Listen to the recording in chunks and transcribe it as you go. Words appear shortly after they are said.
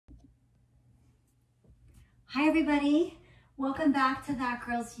Hi everybody, welcome back to That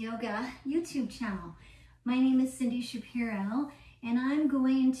Girl's Yoga YouTube channel. My name is Cindy Shapiro and I'm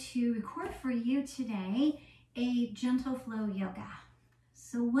going to record for you today a gentle flow yoga.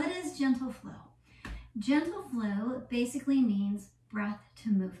 So what is gentle flow? Gentle flow basically means breath to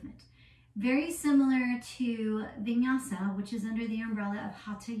movement. Very similar to Vinyasa, which is under the umbrella of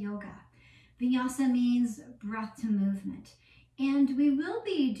Hatha Yoga. Vinyasa means breath to movement. And we will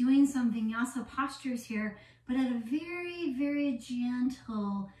be doing some Vinyasa postures here, but at a very, very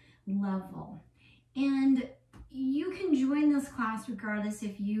gentle level. And you can join this class regardless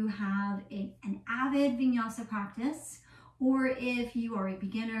if you have an avid Vinyasa practice, or if you are a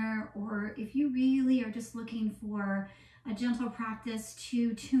beginner, or if you really are just looking for a gentle practice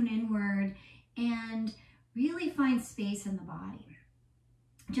to tune inward and really find space in the body.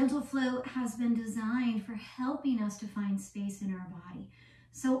 Gentle flow has been designed for helping us to find space in our body.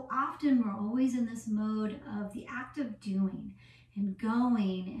 So often we're always in this mode of the act of doing and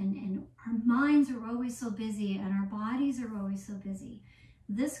going, and our minds are always so busy and our bodies are always so busy.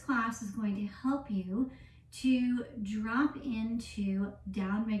 This class is going to help you to drop into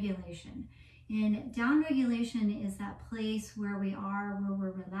down regulation. And down regulation is that place where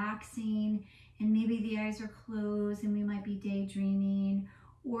we're relaxing, and maybe the eyes are closed and we might be daydreaming,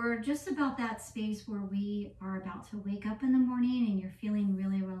 or just about that space where we are about to wake up in the morning and you're feeling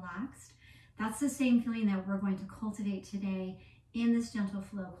really relaxed. That's the same feeling that we're going to cultivate today in this gentle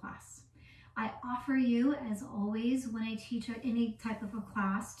flow class. I offer you, as always, when I teach any type of a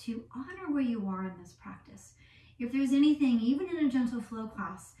class, to honor where you are in this practice. If there's anything, even in a gentle flow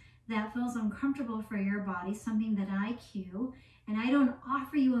class, that feels uncomfortable for your body, something that I cue, and I don't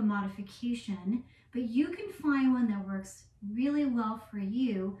offer you a modification, but you can find one that works really well for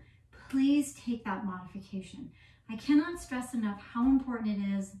you, please take that modification. I cannot stress enough how important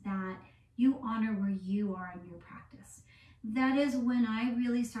it is that you honor where you are in your practice. That is when I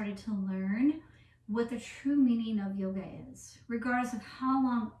really started to learn what the true meaning of yoga is. Regardless of how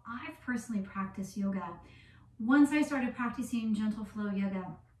long I've personally practiced yoga, once I started practicing gentle flow yoga,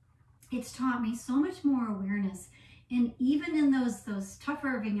 it's taught me so much more awareness. And even in those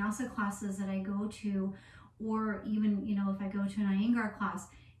tougher Vinyasa classes that I go to, or even, if I go to an Iyengar class,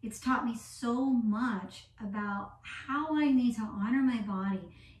 it's taught me so much about how I need to honor my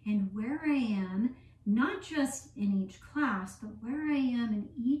body and where I am, not just in each class, but where I am in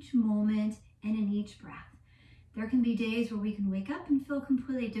each moment and in each breath. There can be days where we can wake up and feel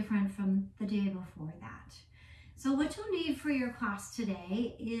completely different from the day before that. So what you'll need for your class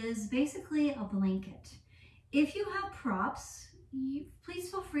today is basically a blanket. If you have props,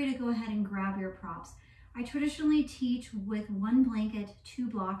 please feel free to go ahead and grab your props. I traditionally teach with one blanket, 2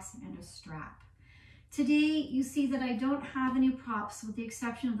 blocks, and a strap. Today, you see that I don't have any props with the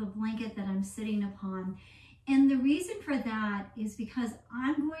exception of the blanket that I'm sitting upon. And the reason for that is because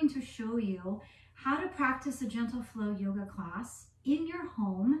I'm going to show you how to practice a gentle flow yoga class in your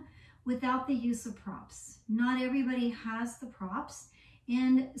home without the use of props. Not everybody has the props.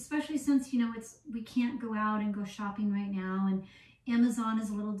 And especially since, we can't go out and go shopping right now, and Amazon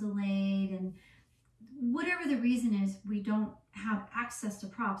is a little delayed, and whatever the reason is, we don't have access to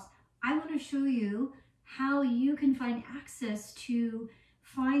props. I want to show you how you can find access to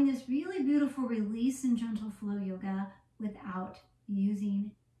find this really beautiful release in gentle flow yoga without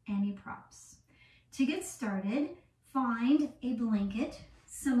using any props. To get started, find a blanket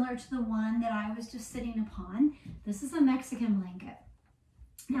similar to the one that I was just sitting upon. This is a Mexican blanket.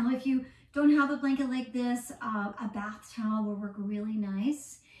 Now, if you don't have a blanket like this, a bath towel will work really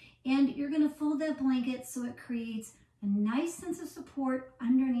nice. And you're going to fold that blanket so it creates a nice sense of support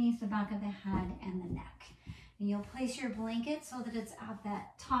underneath the back of the head and the neck. And you'll place your blanket so that it's at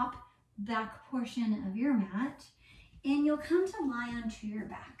that top back portion of your mat. And you'll come to lie onto your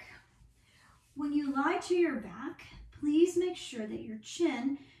back. When you lie to your back, please make sure that your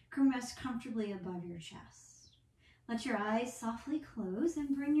chin can rest comfortably above your chest. Let your eyes softly close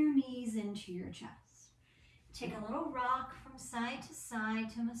and bring your knees into your chest. Take a little rock from side to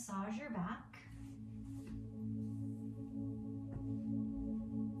side to massage your back.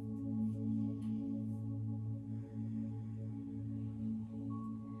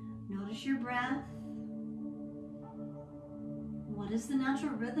 Notice your breath. What is the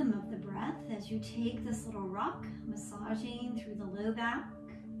natural rhythm of the breath as you take this little rock, massaging through the low back,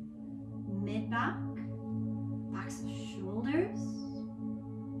 mid back, backs of shoulders,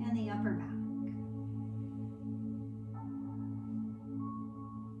 and the upper back.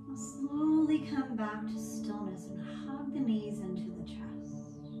 Slowly come back to stillness and hug the knees into the chest.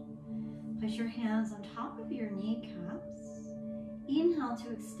 Place your hands on top of your kneecaps Inhale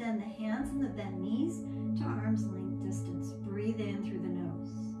to extend the hands and the bent knees to arm's length distance. Breathe in through the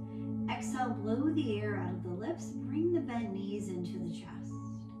nose. Exhale, blow the air out of the lips. Bring the bent knees into the chest.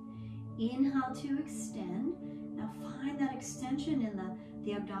 Inhale to extend. Now find that extension in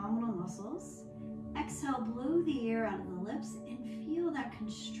the abdominal muscles. Exhale, blow the air out of the lips and feel that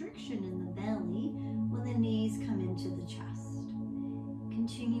constriction in the belly when the knees come into the chest.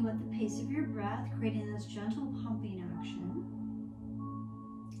 Continue at the pace of your breath, creating this gentle pumping action.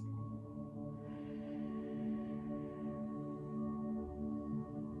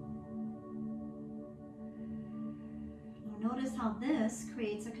 Now notice how this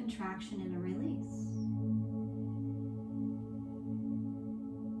creates a contraction and a release.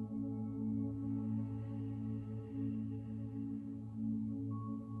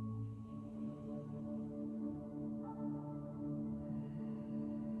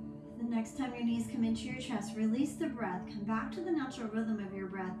 Next time your knees come into your chest, release the breath. Come back to the natural rhythm of your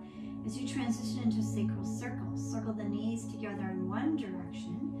breath as you transition into sacral circles. Circle the knees together in one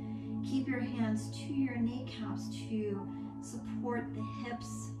direction. Keep your hands to your kneecaps to support the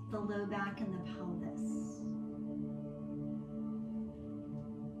hips, the low back, and the pelvis.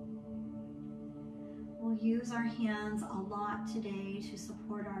 We'll use our hands a lot today to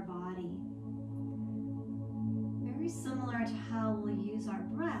support our body. Very similar to how we'll use our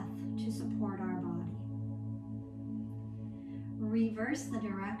breath to support our body. Reverse the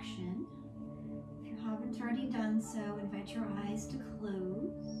direction. If you haven't already done so, invite your eyes to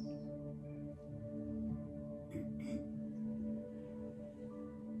close.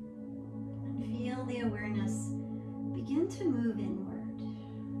 And feel the awareness begin to move inward.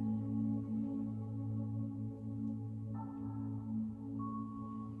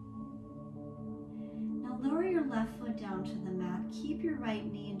 Lower your left foot down to the mat. Keep your right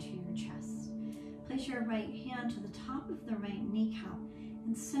knee into your chest. Place your right hand to the top of the right kneecap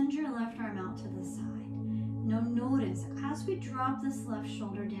and send your left arm out to the side. Now notice as we drop this left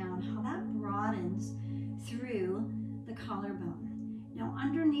shoulder down, how that broadens through the collarbone. Now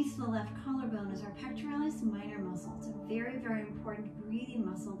underneath the left collarbone is our pectoralis minor muscle. It's a very, very important breathing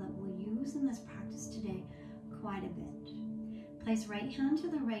muscle that we'll use in this practice today quite a bit. Place right hand to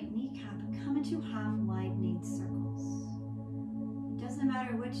the right kneecap and come into half wide knee circles. It doesn't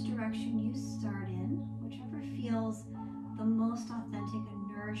matter which direction you start in, whichever feels the most authentic and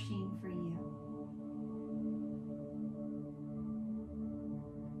nourishing for you.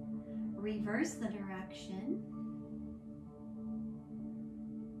 Reverse the direction.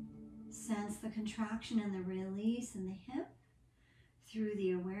 Sense the contraction and the release in the hip through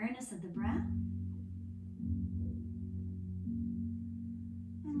the awareness of the breath.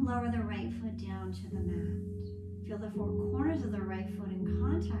 Lower the right foot down to the mat. Feel the four corners of the right foot in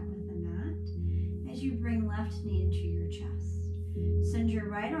contact with the mat as you bring left knee into your chest. Send your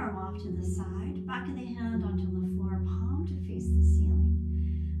right arm off to the side, back of the hand onto the floor, palm to face the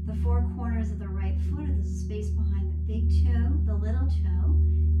ceiling. The four corners of the right foot are the space behind the big toe, the little toe,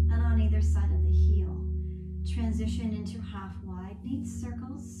 and on either side of the heel. Transition into half wide knee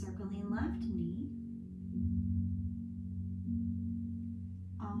circles, circling left knee.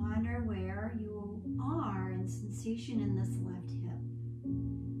 Honor where you are in sensation in this left hip.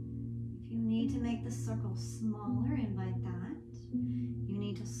 If you need to make the circle smaller, invite that. You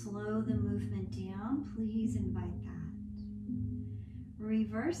need to slow the movement down, please invite that.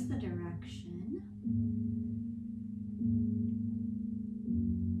 Reverse the direction.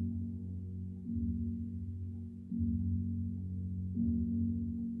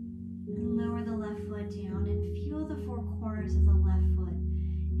 And lower the left foot down and feel the four corners of the left foot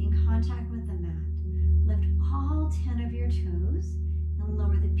in contact with the mat. Lift all 10 of your toes and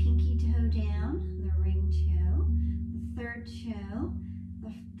lower the pinky toe down, the ring toe, the third toe,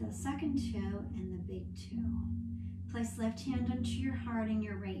 the second toe, and the big toe. Place left hand onto your heart and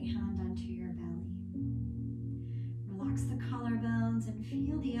your right hand onto your belly. Relax the collarbones and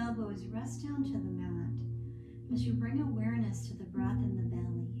feel the elbows rest down to the mat as you bring awareness to the breath in the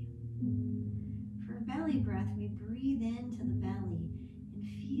belly. For belly breath, we breathe into the belly.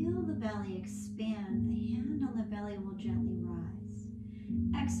 Feel the belly expand. The hand on the belly will gently rise.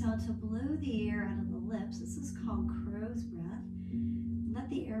 Exhale to blow the air out of the lips. This is called crow's breath. Let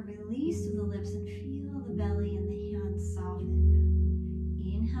the air release through the lips and feel the belly and the hands soften.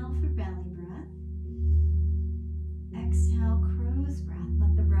 Inhale for belly breath. Exhale, crow's breath.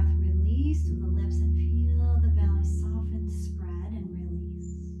 Let the breath release through the lips and feel the belly soften, spread, and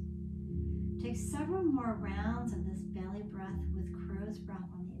release. Take several more rounds of this belly breath with crow's breath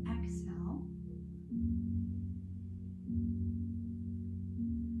on the exhale.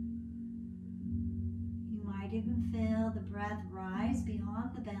 You might might even feel the breath rise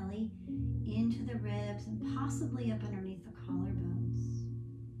beyond the belly, into the ribs, and possibly up underneath the collarbones.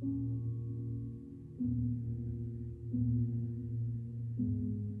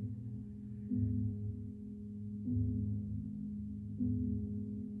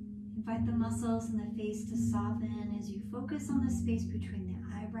 Invite the muscles in the face to soften as you focus on the space between the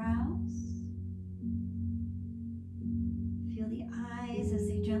eyebrows. Feel the eyes as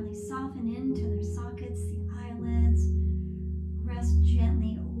they gently soften into their sockets, the eyelids. Rest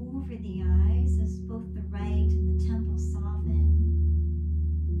gently over the eyes as both the right and the temple soften.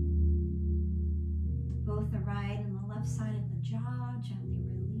 Both the right and the left side of the jaw gently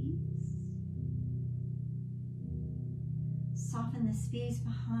release. Soften the space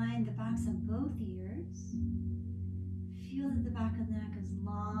behind the backs of both ears. Feel that the back of the neck is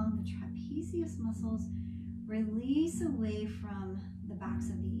long. The trapezius muscles release away from the backs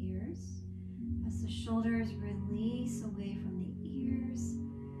of the ears as the shoulders release away from the ears,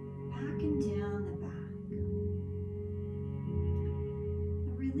 back and down the back.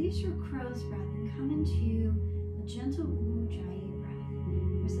 Now release your crow's breath and come into a gentle Ujjayi breath.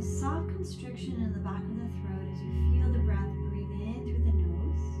 There's a soft constriction in the back of the throat as you feel the breath breathe in through the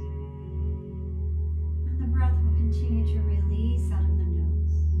nose. And the breath will continue to release out of the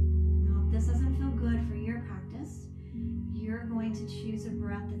nose. Now, if this doesn't feel good for your practice, you're going to choose a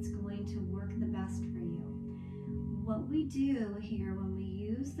breath that's going to work the best for you. What we do here when we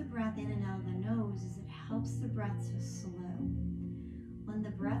use the breath in and out of the nose is it helps the breath to slow. When the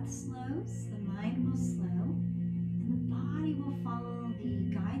breath slows, the mind will slow, and the body will follow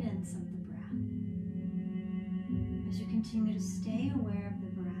the guidance of the breath. As you continue to stay aware of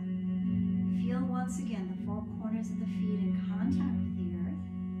the breath, feel once again the four corners of the feet in contact with the earth,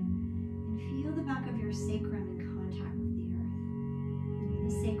 and feel the back of your sacrum in contact with the earth.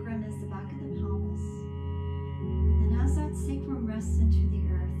 The sacrum is the back of the pelvis. And as that sacrum rests into the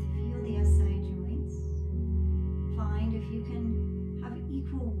earth, feel the SI joints. Find if you can have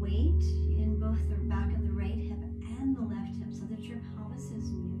equal weight in both the back of the right hip and the left hip so that your pelvis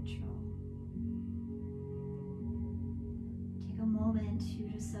is neutral. Take a moment to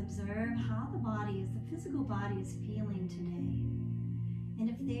just observe how the body the physical body is feeling today. And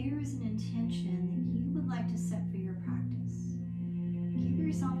if there is an intention that you would like to set for your practice, give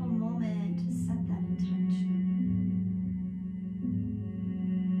yourself a moment to set that intention.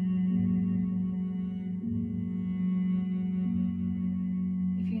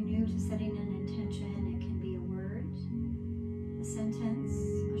 If you're new to setting an intention, it can be a word, a sentence,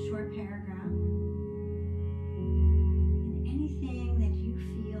 a short paragraph, and anything that you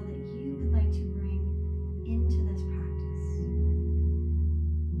feel that you would like to bring into this practice.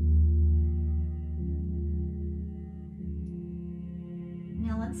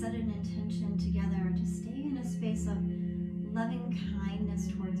 Now let's set an intention together to stay in a space of loving kindness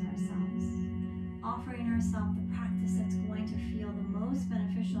towards ourselves, offering ourselves the practice that's going to feel the most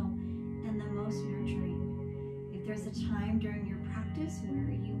beneficial and the most nurturing. If there's a time during your practice where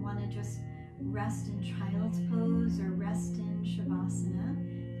you want to just rest in child's pose or rest in shavasana,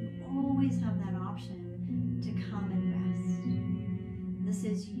 you always have that option to come and rest. This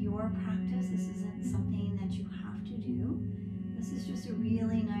is your practice. This isn't something that you have to do. This is just a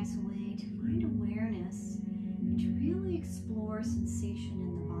really nice way to find awareness and to really explore sensation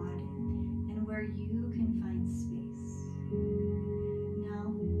in the body and where you can find space.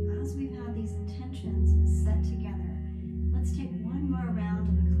 Now, as we've had these intentions set together, let's take one more round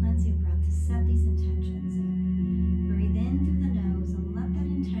of a cleansing breath to set these intentions in. Breathe in through the nose and let that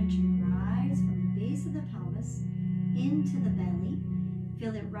intention rise from the base of the pelvis into the belly.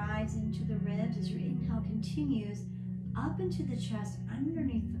 Feel it rise into the ribs as your inhale continues up into the chest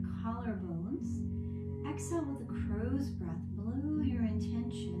underneath the collarbones. Exhale with a crow's breath. Blow your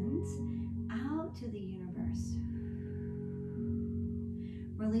intentions out to the universe.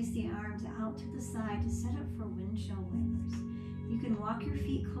 Release the arms out to the side to set up for windshield wipers. You can walk your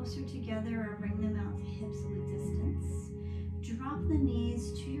feet closer together or bring them out to hips width distance. Drop the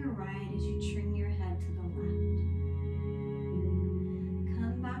knees to your right as you turn your head to the left.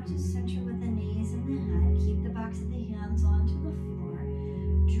 Come back to center with the knees and the head. Keep the backs of the hands onto the floor.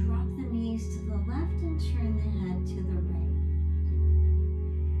 Drop the knees to the left and turn the head to the right.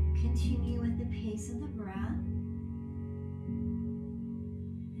 Continue with the pace of the breath.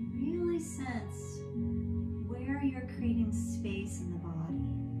 And really sense where you're creating space in the body.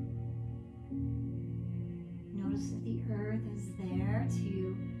 Notice that the earth is there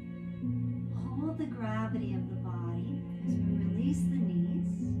to hold the gravity of the body as we release the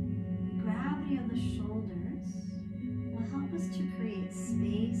knees. The gravity of the shoulders will help us to create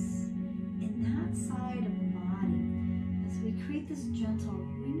space in that side of the body. we create this gentle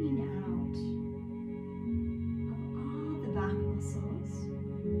wringing out of all the back muscles,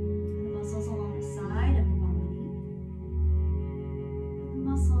 the muscles along the side of the body, the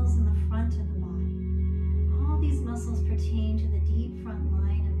muscles in the front of the body. All these muscles pertain to the deep front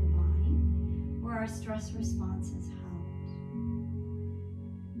line of the body where our stress response is held.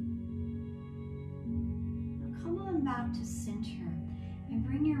 Now come on back to center and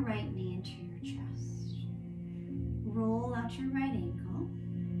bring your right knee into your chest. Roll out your right ankle.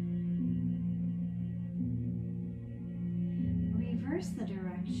 Reverse the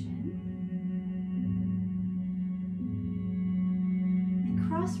direction. And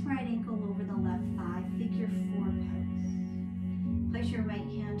cross right ankle over the left thigh, figure 4 pose. Place your right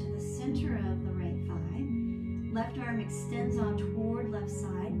hand to the center of the right thigh. Left arm extends on toward left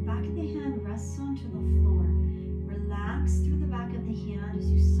side. Back of the hand rests onto the floor. Relax through the back of the hand as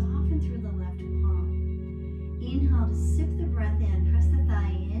you soften through the left palm. Inhale to sip the breath in. Press the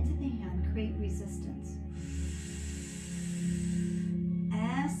thigh into the hand. Create resistance.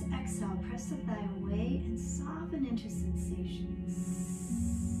 As exhale, press the thigh away and soften into sensations.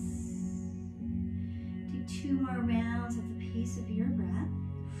 Take 2 more rounds at the pace of your breath.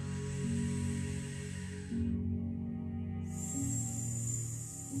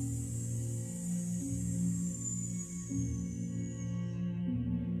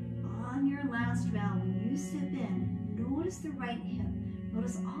 On your last round, when you sip in, notice the right hip.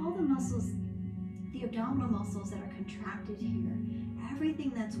 Notice all the muscles, the abdominal muscles that are contracted here.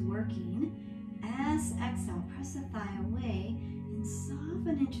 Everything that's working. As exhale, press the thigh away and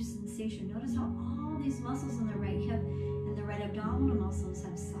soften into sensation. Notice how all these muscles in the right hip and the right abdominal muscles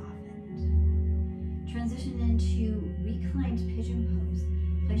have softened. Transition into reclined pigeon pose.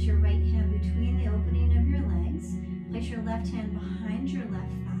 Place your right hand between the opening of your legs. Place your left hand behind your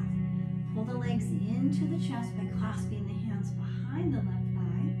left thigh. Pull the legs into the chest by clasping the hands behind the left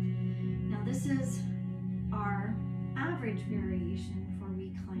thigh. Now this is our average variation for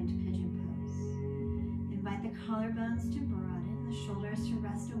reclined pigeon pose. Invite the collarbones to broaden, the shoulders to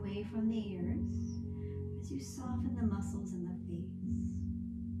rest away from the ears as you soften the muscles in the face.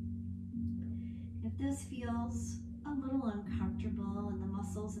 If this feels a little uncomfortable and the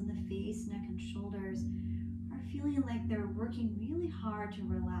muscles in the face, neck, and shoulders are feeling like they're working really hard to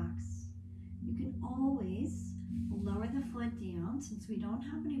relax, you can always lower the foot down. Since we don't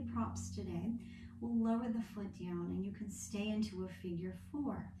have any props today, we'll lower the foot down and you can stay into a figure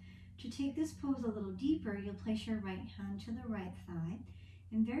 4. To take this pose a little deeper, you'll place your right hand to the right thigh,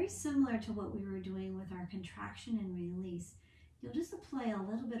 and very similar to what we were doing with our contraction and release, you'll just apply a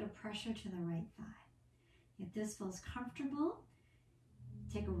little bit of pressure to the right thigh. If this feels comfortable,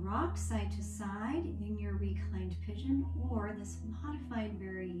 take a rock side to side in your reclined pigeon or this modified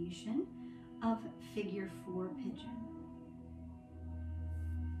variation of figure 4 pigeon.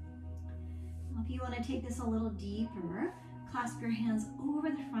 Now, if you want to take this a little deeper, clasp your hands over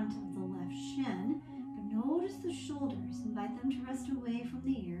the front of the left shin. Notice the shoulders. Invite them to rest away from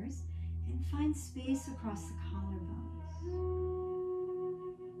the ears and find space across the collarbones.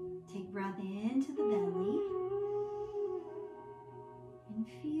 Take breath into the belly and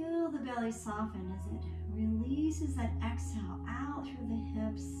feel the belly soften as it releases that exhale out through the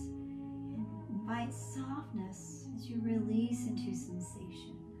hips, and invite softness as you release into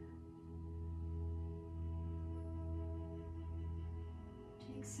sensation.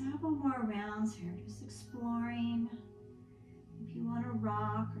 Take several more rounds here, just exploring. If you want to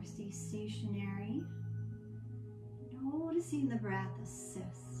rock or stay stationary, noticing the breath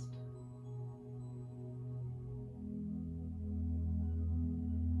assist.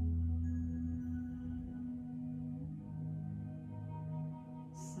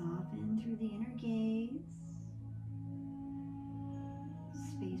 Soften through the inner gaze,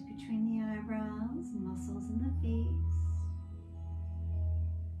 space between the eyebrows, muscles in the face.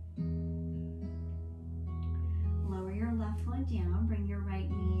 Lower your left foot down, bring your right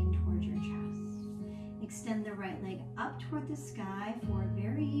knee in towards your chest. Extend the right leg up toward the sky for a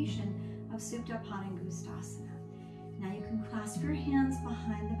variation of Supta Padangusthasana. Now you can clasp your hands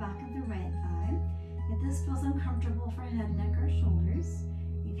behind the back of the right thigh. If this feels uncomfortable for head, neck, or shoulders,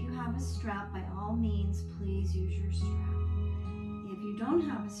 if you have a strap, by all means, please use your strap. If you don't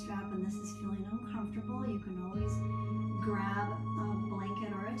have a strap and this is feeling uncomfortable, you can always grab a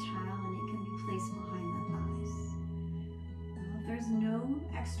blanket or a towel and it can be placed behind the thighs. Now, if there's no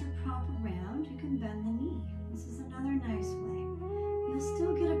extra prop around, you can bend the knee. This is another nice way. You'll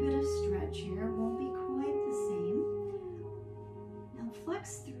still get a bit of stretch here. It won't be quite the same. Now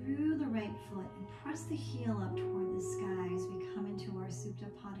flex through the right foot and press the heel up toward the sky as we come into our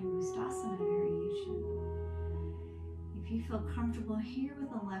Supta Padangusthasana variation. If If you feel comfortable here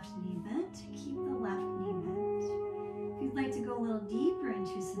with the left knee bent, keep the left knee bent. If you'd like to go a little deeper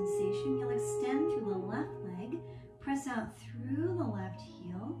into sensation, you'll extend through the left leg, press out through the left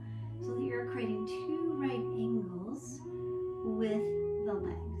heel so that you're creating two right angles with the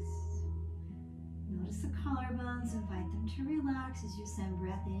legs. Notice the collarbones, invite them to relax as you send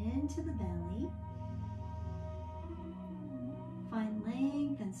breath into the belly. Find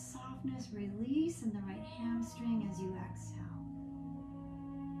length and softness, release in the right hamstring as you exhale.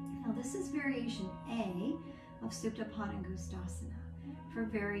 Now this is variation A of Supta Padangusthasana. For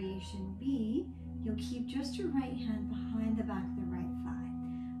variation B, you'll keep just your right hand behind the back of the right thigh.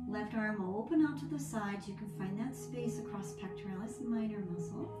 Left arm will open out to the side. You can find that space across pectoralis minor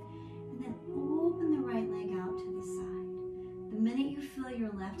muscle. And then open the right leg out to the side. The minute you feel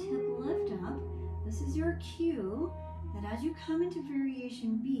your left hip lift up, this is your cue that as you come into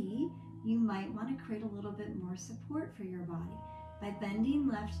variation B, you might want to create a little bit more support for your body by bending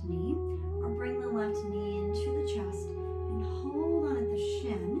left knee or bring the left knee into the chest and hold on at the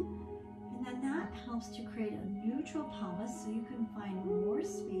shin. And then that helps to create a neutral pelvis so you can find more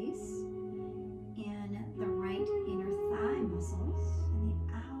space in the right inner thigh muscles and the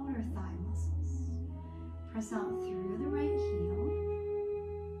outer thigh muscles. Press out through the right heel.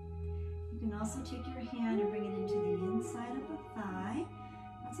 You can also take your hand and bring it into the inside of the thigh.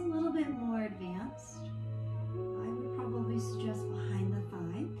 That's a little bit more advanced. I would probably suggest behind the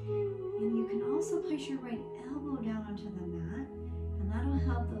thigh. And you can also place your right elbow down onto the mat, and that'll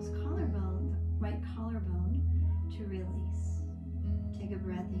help those collarbone, the right collarbone, to release. Take a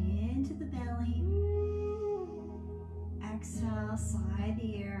breath into the belly. Exhale, sigh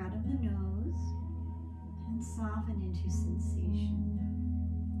the air out of the nose, and soften into sensation.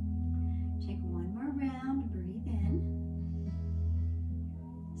 Take one more round, breathe in.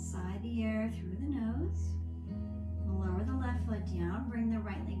 Sigh the air through the nose. Lower the left foot down, bring the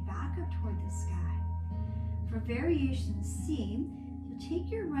right leg back up toward the sky. For variation C, you'll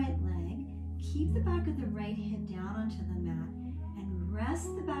take your right leg, keep the back of the right hip down onto the mat, and rest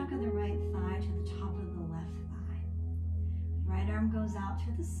the back of the right thigh to the top of the left thigh. Right arm goes out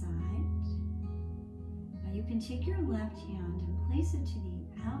to the side. Now you can take your left hand and place it to the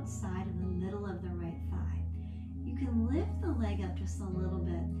outside of the middle of the right thigh. You can lift the leg up just a little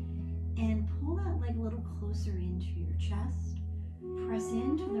bit and pull that leg a little closer into your chest. Press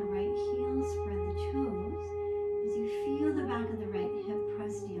into the right heel, spread the toes as you feel the back of the right hip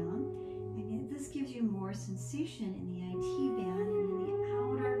press down. And this gives you more sensation in the IT band and in the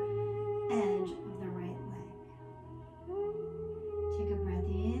outer edge of the right leg. Take a breath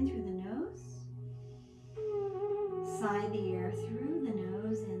in through the nose. Sigh the air through the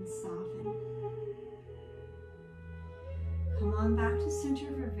nose and soften. Come on back to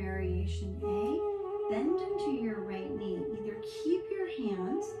center for variation A. Bend into your right knee. Either keep your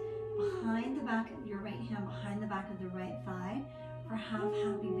hands behind the back, your right hand behind the back of the right thigh for half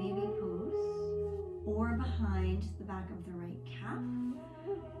happy baby pose, or behind the back of the right calf.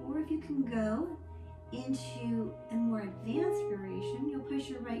 Or if you can go into a more advanced variation, you'll push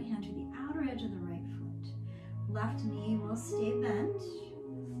your right hand to the outer edge of the right foot. Left knee will stay bent,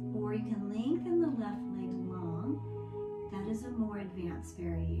 or you can lengthen the left leg long. That is a more advanced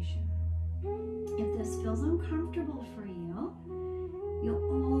variation. If this feels uncomfortable for you, you'll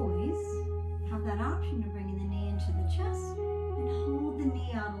always have that option of bringing the knee into the chest and hold the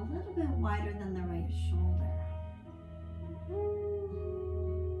knee out a little bit wider than the right shoulder.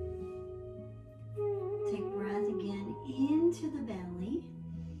 Take breath again into the belly.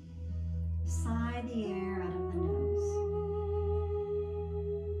 Sigh the air out of the nose.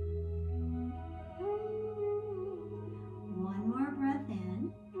 One more breath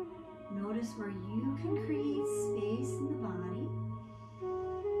in. Notice where you can create space in the body.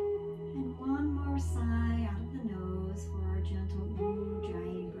 And one more sigh out of the nose for our gentle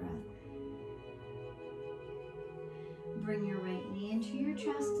Ujjayi breath. Bring your right knee into your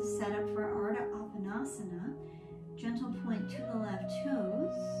chest to set up for Ardha Appanasana. Gentle point to the left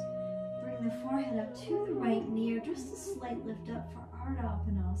toes. Bring the forehead up to the right knee, or just a slight lift up for Ardha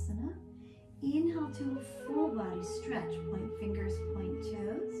Appanasana. Inhale to a full body stretch. Point fingers, point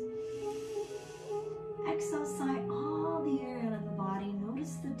toes. Exhale, sigh all the air out of the body.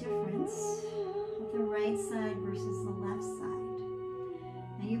 Notice the difference of the right side versus the left side.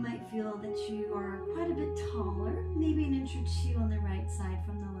 Now you might feel that you are quite a bit taller, maybe an inch or two on the right side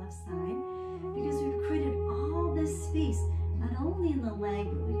from the left side, because we've created all this space, not only in the leg,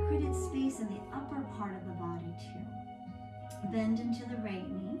 but we created space in the upper part of the body too. Bend into the right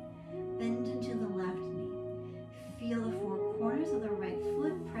knee, bend into the left knee. Feel the four corners of the right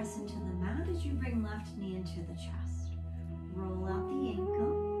foot press into the mat as you bring left knee into the chest. Roll out the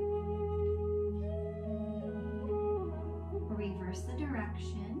ankle. Reverse the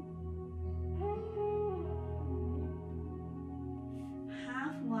direction.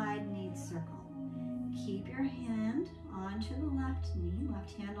 Half wide knee circle. Keep your hand onto the left knee,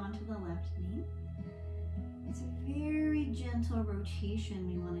 left hand onto the left knee. It's a very gentle rotation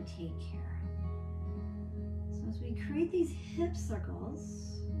we want to take care of. So as we create these hip circles,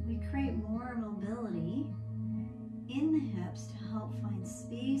 we create more mobility in the hips to help find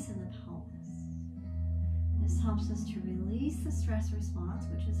space in the pelvis. This helps us to release the stress response,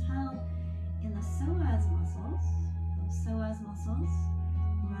 which is held in the psoas muscles. Those psoas muscles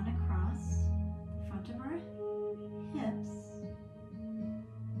run across the front of our hips,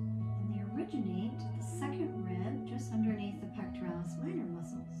 and they originate the second rib just underneath the pectoralis minor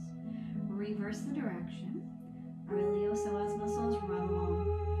muscles. Reverse the direction. Our iliopsoas muscles run along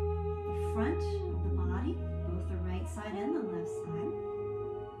the front of the body, both the right side and the left side.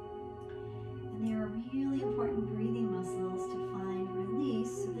 And they are really important breathing muscles to find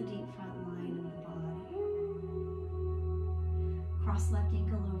release of the deep front line of the body. Cross left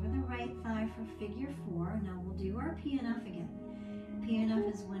ankle over the right thigh for figure 4. Now we'll do our PNF again.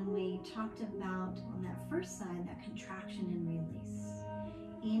 PNF is when we talked about on that first side, that contraction and release.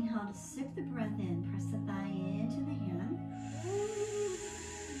 Inhale to sip the breath in, press the thigh into the hand.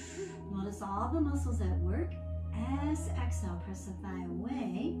 Notice all the muscles at work. As exhale, press the thigh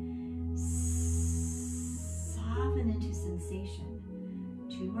away. Soften into sensation.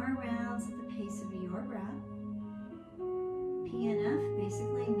 2 more rounds at the pace of your breath. PNF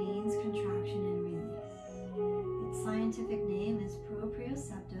basically means contraction and release. Its scientific name is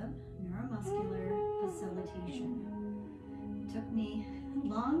proprioceptive neuromuscular facilitation. It took me a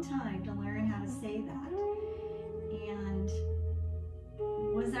long time to learn how to say that. And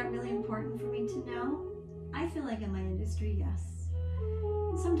was that really important for me to know? I feel like in my industry, yes.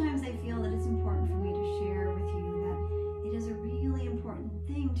 And sometimes I feel that it's important for me to share with you that it is a really important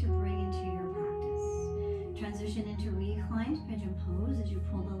thing to bring into your practice. Transition into reclined pigeon pose as you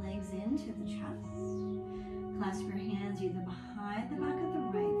pull the legs into the chest. Clasp your hands either behind the back of the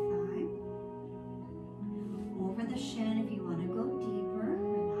right thigh, over the shin if you want to go deeper.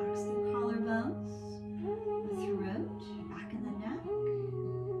 Relax the collarbones, the throat, back of the neck.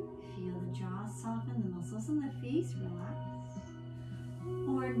 Feel the jaw soften, the muscles in the face relax.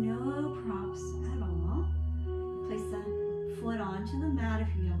 Or no props at all. Place the foot onto the mat. If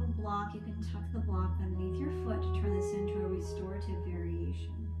you have a block, you can tuck the block underneath your foot to turn this into a restorative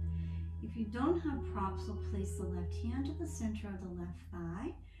variation. If you don't have props, we'll place the left hand to the center of the left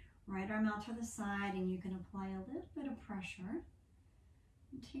thigh, right arm out to the side, and you can apply a little bit of pressure.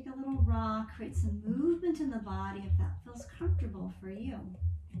 And take a little rock, create some movement in the body if that feels comfortable for you.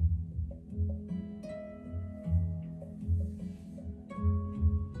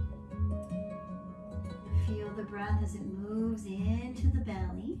 Feel the breath as it moves into the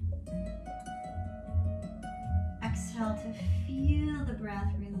belly. Exhale to feel the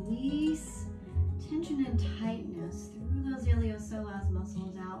breath release tension and tightness through those iliopsoas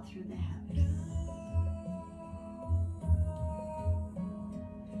muscles out through the hips.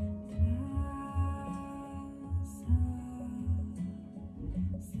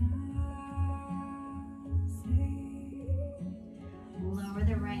 Lower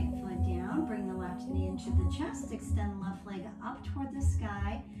the right foot down, bring the left knee into the chest, extend left leg up toward the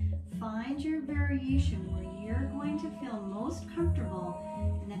sky. Find your variation where you're going to feel most comfortable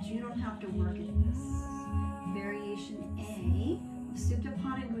and that you don't have to work at this. Variation A of Supta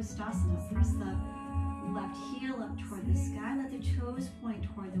Padangusthasana. Press the left heel up toward the sky. Let the toes point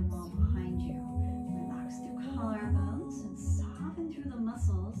toward the wall behind you. Relax through collarbones and soften through the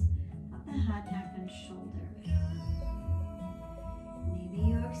muscles of the head, neck, and shoulders. Maybe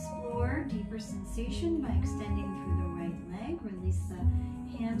you explore deeper sensation by extending through the right leg. Release the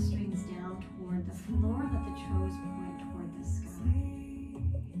hamstrings down toward the floor. Let the toes point toward the sky.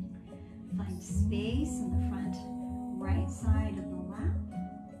 Find space in the front right side of the lap.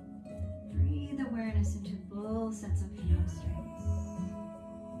 Breathe awareness into both sets of hamstrings.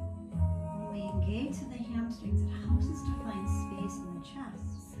 When we engage to the hamstrings, it helps us to find space in the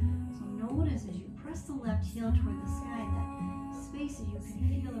chest. So notice as you press the left heel toward the sky, that space that you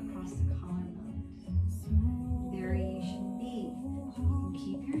can feel across the collarbones. Variation B. You can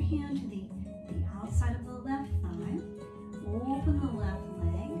keep your hand to the outside of the left thigh. Open the left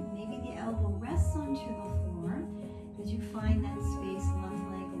leg. Maybe the elbow rests onto the floor. As you find that space, left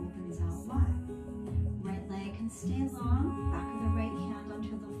leg opens out wide. Right leg can stay long. Back of the right hand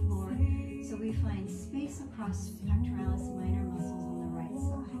onto the floor. So we find space across pectoralis minor muscles on the right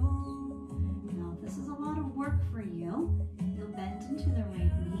side. Now, if this is a lot of work, work for you. You'll bend into the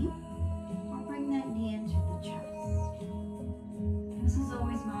right knee or bring that knee into the chest. This is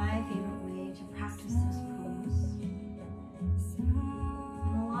always my favorite way to practice this pose.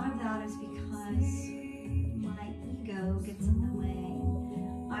 And a lot of that is because my ego gets in the way.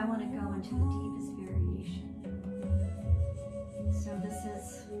 I want to go into the deepest variation. So this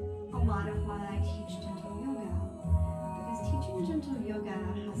is a lot of why I teach gentle yoga. Because teaching gentle yoga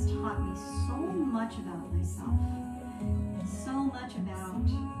has taught me so much about myself. So much about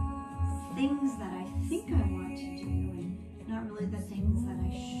things that I think I want to do and not really the things that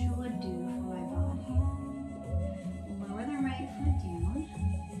I should do for my body. Lower the right foot down.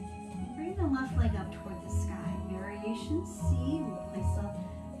 Bring the left leg up toward the sky. Variation C. We'll place the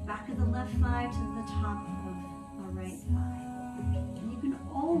back of the left thigh to the top of the right thigh. And you can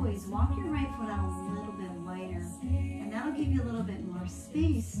always walk your right foot out a little bit wider, and that'll give you a little bit more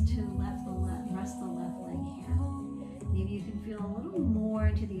space to rest the left leg here. Maybe you can feel a little more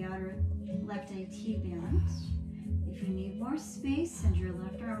into the outer left IT band. If you need more space, send your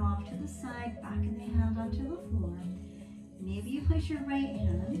left arm off to the side, back of the hand onto the floor. Maybe you place your right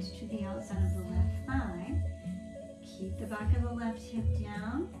hand to the outside of the left thigh. Keep the back of the left hip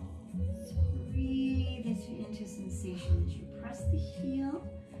down. Breathe into sensation as you press the heel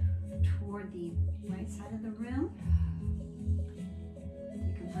toward the right side of the room.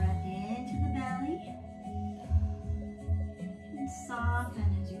 Take a breath into the belly. And soften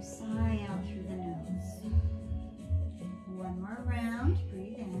as you sigh out through the nose. One more round.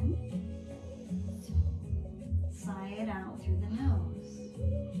 Breathe in. Sigh it out through the nose.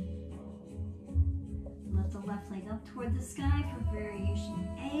 Lift the left leg up toward the sky for variation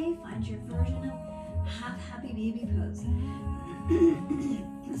A. Find your version of half happy baby pose.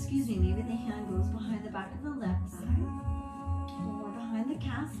 Excuse me, maybe the hand goes behind the back of the left thigh or behind the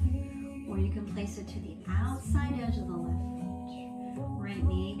calf, or you can place it to the outside edge of the left foot. Right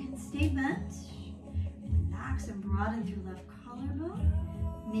knee can stay bent. Relax and broaden through left collarbone.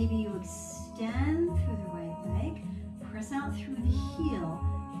 Maybe you extend through the right leg, press out through the heel,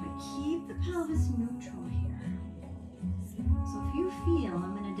 but keep the pelvis neutral here. So if you feel,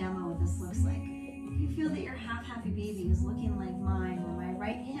 I'm going to demo what this looks like. If you feel that your half happy baby is looking like mine, where my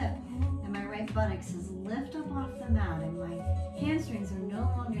right hip and my right buttocks is lift up off the mat and my hamstrings are no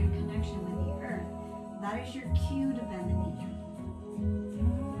longer in connection with the earth, that is your cue to bend the knee.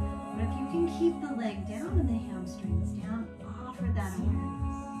 But if you can keep the leg down and the hamstrings down, offer that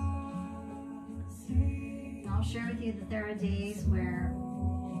awareness. And I'll share with you that there are days where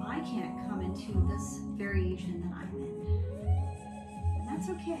I can't come into this variation that I'm in. And that's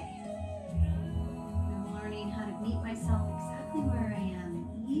okay. I'm learning how to meet myself exactly where I am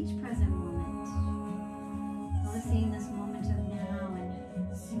in each present moment. Noticing this moment of now and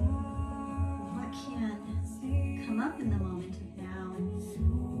what can come up in the moment of now and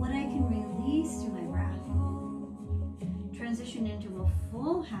what I can release through my breath. Transition into a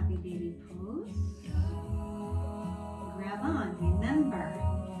full happy baby pose. Grab on. Remember,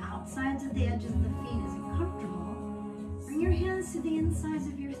 outsides of the edges of the feet isn't comfortable. Bring your hands to the insides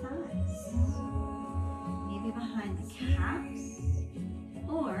of your thighs. Maybe behind the calves.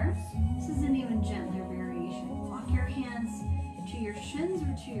 Or, this is an even gentler variation. Walk your hands to your shins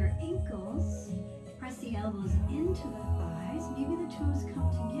or to your ankles. Press the elbows into the thighs. Maybe the toes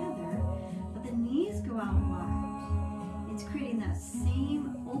come together, but the knees go out wide. It's creating that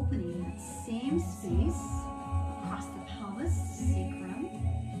same opening, that same space across the pelvis, sacrum,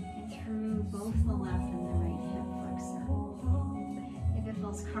 and through both the left and the right hip flexor. If it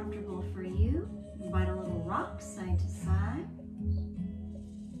feels comfortable for you, invite a little rock side to side.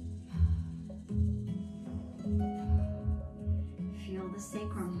 Feel the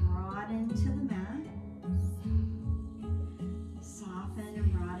sacrum broaden to the mat. Soften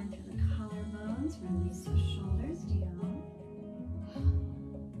and broaden through the collarbones. Release the shoulders down.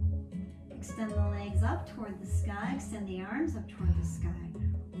 Extend the legs up toward the sky. Extend the arms up toward the sky.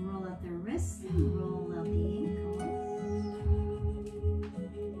 Roll out the wrists and roll out the ankles.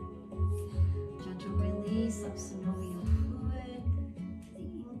 Gentle release of synovial fluid to the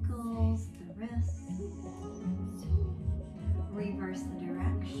ankles, the wrists. Reverse the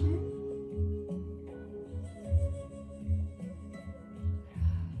direction.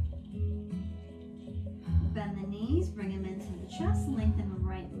 Bend the knees, bring them into the chest, lengthen the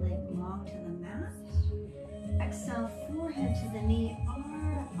right leg long to the mat. Exhale, forehead to the knee,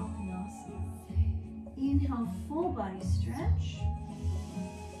 Ardha Uttanasana. Inhale, full body stretch.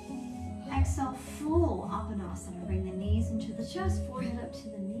 Exhale, full Uttanasana. Bring the knees into the chest, forehead up to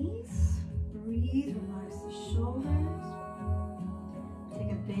the knees. Breathe, relax the shoulders.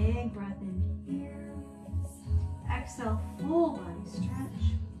 Take a big breath in here. exhale, full body stretch.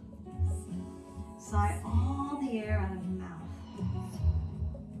 Sigh all the air out of the mouth.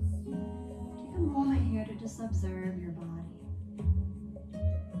 Take a moment here to just observe your body.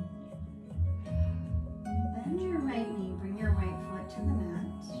 Bend your right knee, bring your right foot to the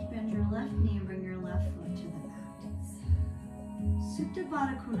mat. Bend your left knee and bring your left foot to the mat. Supta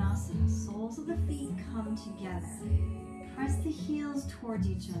Baddha Konasana, soles of the feet come together. Press the heels towards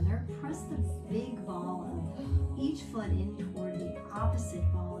each other. Press the big ball of each foot in toward the opposite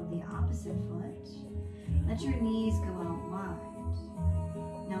ball of the opposite foot. Let your knees go out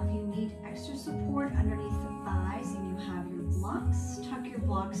wide. Now if you need extra support underneath the thighs and you have your blocks, tuck your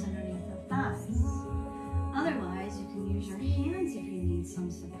blocks underneath the thighs. Otherwise, you can use your hands if you need some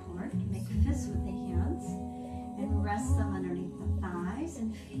support. Make fists with the hands and rest them underneath the thighs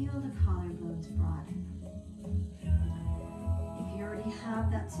and feel the collarbones broaden. If you already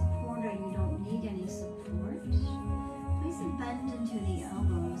have that support or you don't need any support, place a bend into the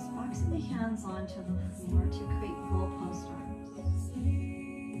elbows, boxing the hands onto the floor to create goalpost arms.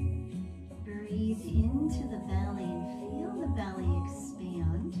 Breathe into the belly and feel the belly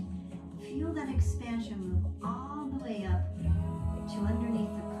expand. Feel that expansion move all the way up to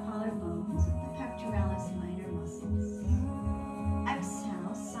underneath the collarbones of the pectoralis minor muscles.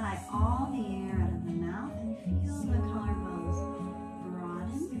 Exhale, sigh all the air out of the mouth and feel the collarbones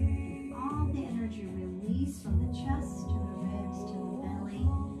broaden and all the energy release from the chest to the ribs to the belly,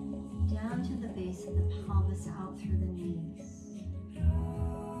 down to the base of the pelvis, out through the knees.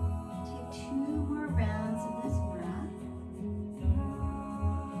 Take 2 more rounds of this breath.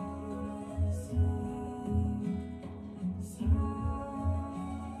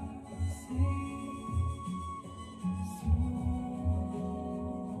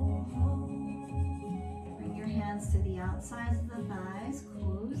 To the outsides of the thighs,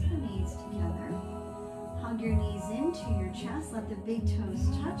 close the knees together. Hug your knees into your chest, let the big toes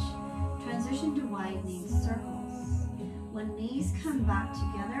touch. Transition to widening circles. When knees come back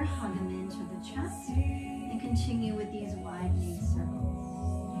together, hug them into the chest and continue with these widening circles.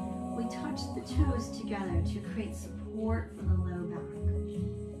 We touch the toes together to create support for the low back.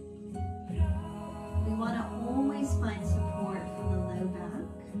 We want to always find support for the low back.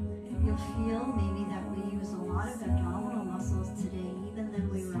 You'll feel maybe that we use a lot of abdominal muscles today, even though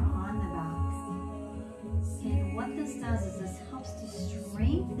we were on the back. And what this does is this helps to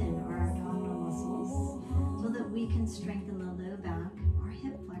strengthen our abdominal muscles so that we can strengthen the low back, our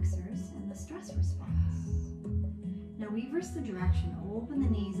hip flexors, and the stress response. Now reverse the direction. Open the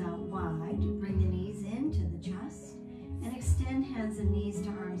knees out wide. Bring the knees into the chest and extend hands and knees to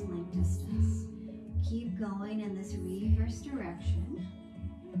arm's length distance. Keep going in this reverse direction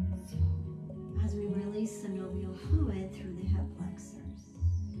as we release synovial fluid through the hip flexors.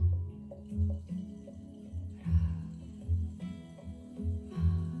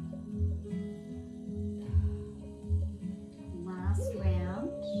 Last round.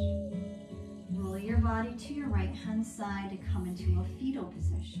 Roll your body to your right hand side to come into a fetal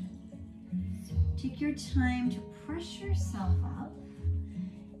position. Take your time to press yourself up,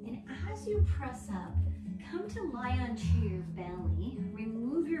 and as you press up, come to lie onto your belly.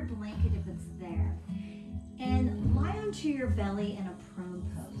 Remove your blanket if it's there, and lie onto your belly in a prone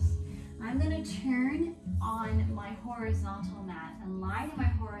pose. I'm going to turn on my horizontal mat and lie to my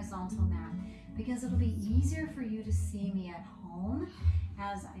horizontal mat because it'll be easier for you to see me at home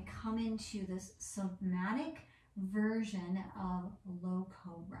as I come into this somatic version of low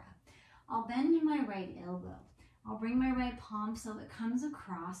cobra. I'll bend my right elbow. I'll bring my right palm so it comes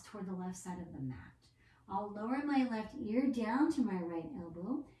across toward the left side of the mat. I'll lower my left ear down to my right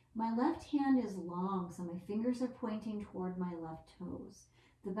elbow. My left hand is long, so my fingers are pointing toward my left toes.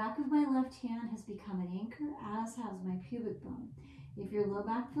 The back of my left hand has become an anchor, as has my pubic bone. If your low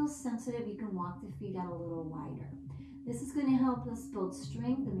back feels sensitive, you can walk the feet out a little wider. This is going to help us build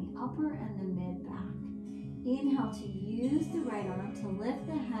strength in the upper and the mid back. Inhale to use the right arm to lift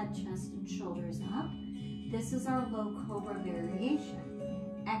the head, chest, and shoulders up. This is our low cobra variation.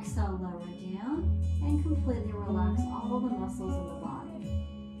 Exhale, lower down, and completely relax all the muscles in the body.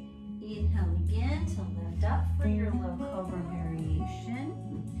 Inhale again to lift up for your low cobra variation.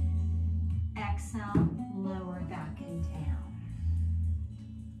 Exhale, lower back and down.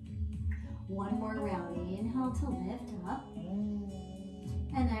 One more round. Inhale to lift up,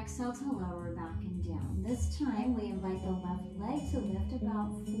 and exhale to lower back and down. This time, we invite the left leg to lift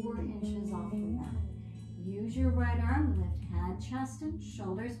about 4 inches off the mat. Use your right arm, lift head, chest, and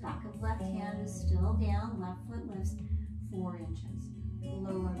shoulders. Back of left hand is still down. Left foot lifts 4 inches.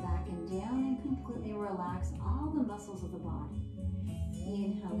 Lower back and down and completely relax all the muscles of the body.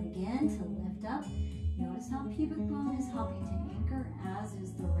 Inhale again to lift up. Notice how pubic bone is helping to anchor, as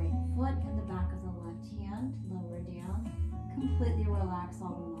is the right foot and the back of the left hand. Lower down. Completely relax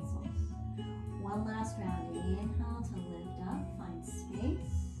all the muscles. One last round. Inhale to lift up. Find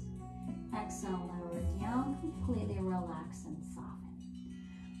space. Exhale, lower down. Completely relax and soften.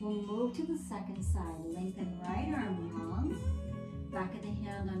 We'll move to the second side. Lengthen right arm long. Back of the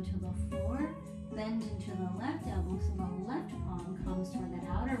hand onto the floor. Bend into the left elbow so the left palm comes toward the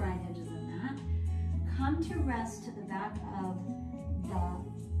outer right edge of the mat. Come to rest to the back of the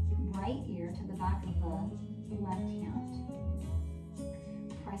right ear, to the back of the left hand.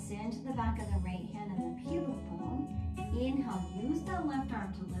 Press into the back of the right hand and the pubic bone. Inhale, use that left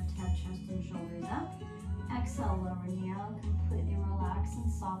arm to lift head, chest, and shoulders up. Exhale, lower down, completely relax and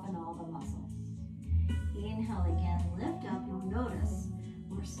soften all the muscles. Inhale again, lift up. You'll notice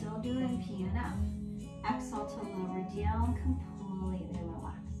we're still doing P and F. Exhale to lower down, completely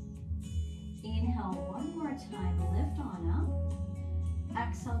relax. Inhale one more time, lift on up.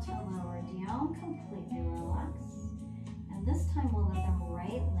 Exhale to lower down, completely relax. And this time we'll let the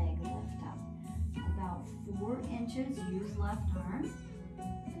right leg lift up. About 4 inches, use left arm.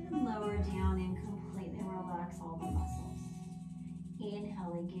 And then lower down and completely relax all the muscles.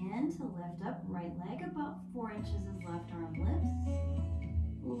 Inhale again to lift up, right leg about 4 inches as left arm lifts.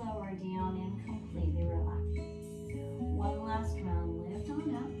 Lower down and completely relax. One last round, lift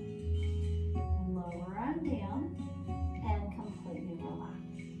on up. Lower on down and completely relax.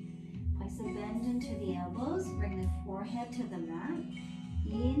 Place a bend into the elbows, bring the forehead to the mat.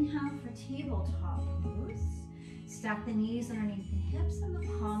 Inhale for tabletop pose. Stack the knees underneath the hips and the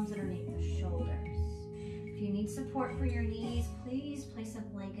palms underneath the shoulders. If you need support for your knees, please place a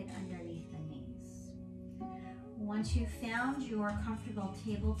blanket underneath the knees. Once you've found your comfortable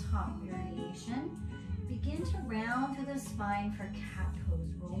tabletop variation, begin to round through the spine for cat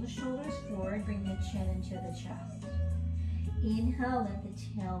pose. Roll the shoulders forward, bring the chin into the chest. Inhale, let the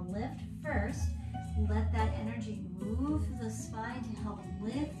tail lift first. Let that energy move through the spine to help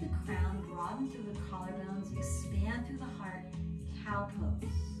lift the crown, broaden through the collarbones, expand through the heart. Cow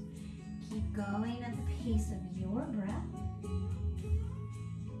pose. Keep going at the pace of your breath.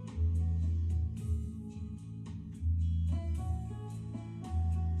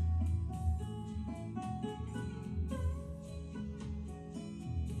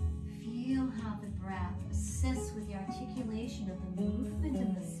 Feel how the breath assists with the articulation of the movement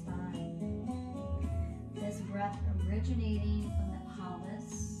in the spine. This breath originating from the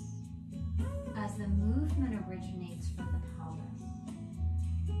pelvis as the movement originates from the pelvis.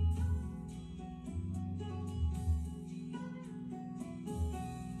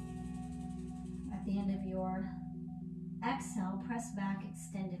 At the end of your exhale, press back,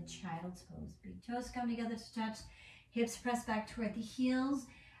 extended child's pose. Big toes come together to touch, hips press back toward the heels.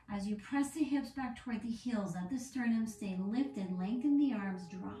 As you press the hips back toward the heels, let the sternum stay lifted, lengthen the arms,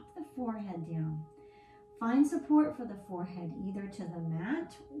 drop the forehead down. Find support for the forehead either to the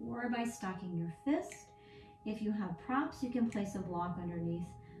mat or by stocking your fist. If you have props, you can place a block underneath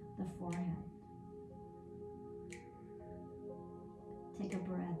the forehead. Take a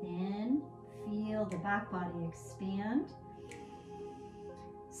breath in, feel the back body expand.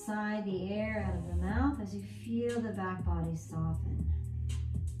 Sigh the air out of the mouth as you feel the back body soften.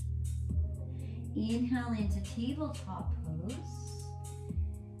 Inhale into tabletop pose.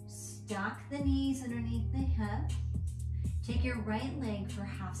 Stack the knees underneath the hips. Take your right leg for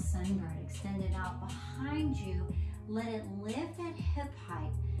half sunbird. Extend it out behind you. Let it lift at hip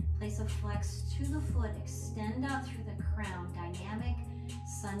height. Place a flex to the foot. Extend out through the crown. Dynamic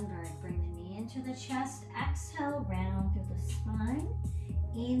sunbird. Bring the knee into the chest. Exhale, round through the spine.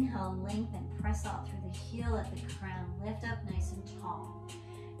 Inhale, lengthen. Press out through the heel at the crown. Lift up nice and tall.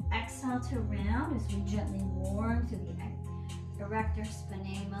 Exhale to round as we gently warm through the erector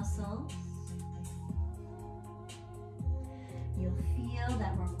spinae muscles. You'll feel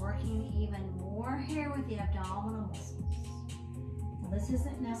that we're working even more here with the abdominal muscles. Now, this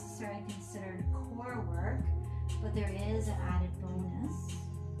isn't necessarily considered core work, but there is an added bonus.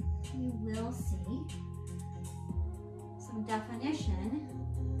 You will see some definition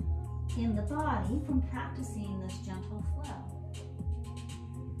in the body from practicing this gentle flow.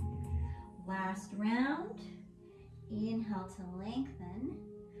 Last round. Inhale to lengthen.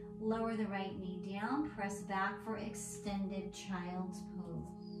 Lower the right knee down. Press back for extended child's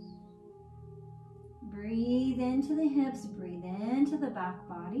pose. Breathe into the hips. Breathe into the back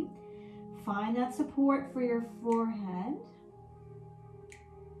body. Find that support for your forehead.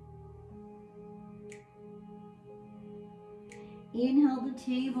 Inhale to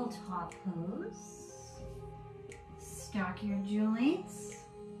tabletop pose. Stack your joints.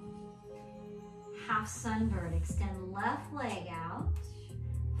 half sunbird. Extend left leg out.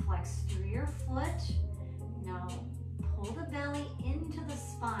 Flex through your foot. Now pull the belly into the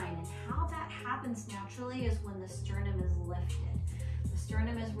spine. And how that happens naturally is when the sternum is lifted. The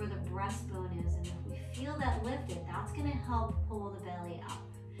sternum is where the breastbone is. And if we feel that lifted, that's going to help pull the belly up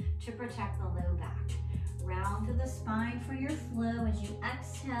to protect the low back. Round through the spine for your flow as you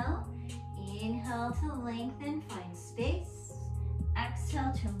exhale. Inhale to lengthen, find space.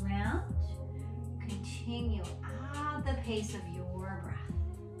 Exhale to round. Continue at the pace of your breath.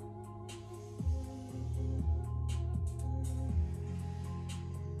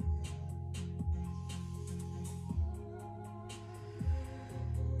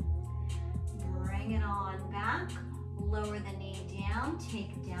 Bring it on back. Lower the knee down.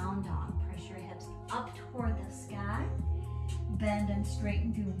 Take down dog. Press your hips up toward the sky. Bend and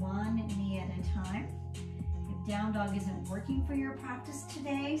straighten through one knee at a time. If down dog isn't working for your practice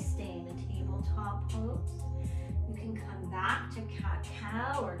today, stay in the tabletop pose. You can come back to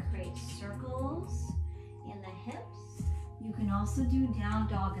cat-cow or create circles in the hips. You can also do down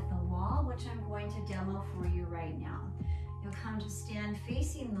dog at the wall, which I'm going to demo for you right now. You'll come to stand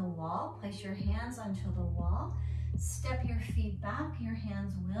facing the wall. Place your hands onto the wall. Step your feet back. Your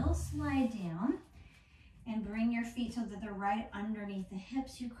hands will slide down. And bring your feet so that they're right underneath the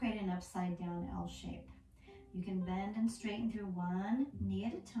hips. You create an upside down L shape. You can bend and straighten through one knee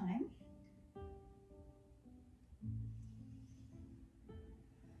at a time.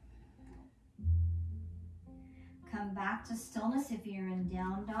 Come back to stillness. If you're in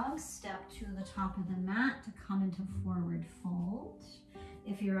down dog, step to the top of the mat to come into forward fold.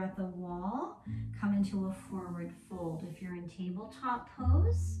 If you're at the wall, come into a forward fold. If you're in tabletop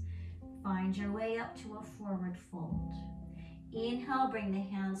pose, find your way up to a forward fold. Inhale, bring the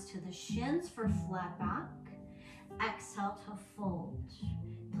hands to the shins for flat back. Exhale to fold.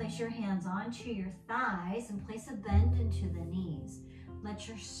 Place your hands onto your thighs and place a bend into the knees. Let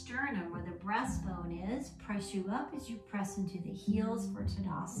your sternum, where the breastbone is, press you up as you press into the heels for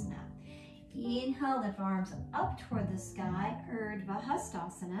Tadasana. Inhale, lift arms up toward the sky, Urdhva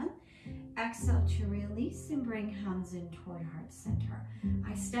Hastasana. Exhale to release and bring hands in toward heart center.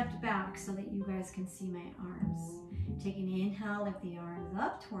 I stepped back so that you guys can see my arms. Take an inhale, lift the arms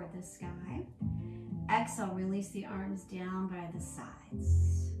up toward the sky. Exhale, release the arms down by the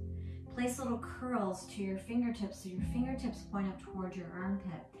sides. Place little curls to your fingertips so your fingertips point up toward your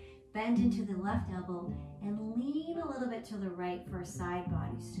armpit. Bend into the left elbow and lean a little bit to the right for a side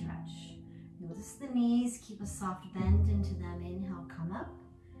body stretch. Notice the knees, keep a soft bend into them. Inhale, come up.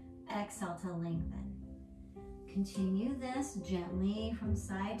 Exhale to lengthen. Continue this gently from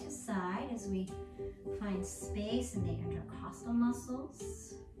side to side as we find space in the intercostal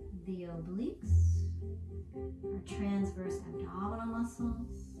muscles, the obliques, our transverse abdominal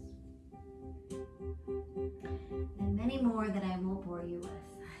muscles, and many more that I won't bore you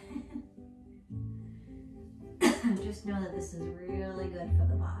with. Just know that this is really good for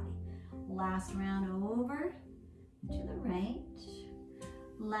the body. Last round over to the right.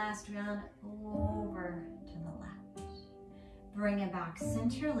 Last round over to the left. Bring it back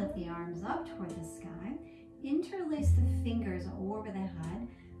center, lift the arms up toward the sky. Interlace the fingers over the head.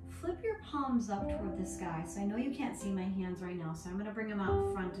 Flip your palms up toward the sky. So I know you can't see my hands right now, so I'm gonna bring them out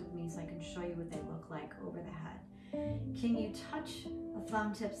in front of me so I can show you what they look like over the head. Can you touch the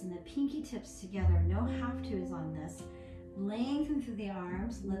thumb tips and the pinky tips together? No have to's on this. Lengthen through the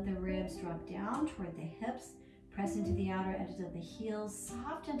arms, let the ribs drop down toward the hips. Press into the outer edges of the heels,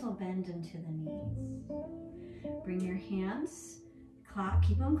 soft, gentle bend into the knees. Bring your hands,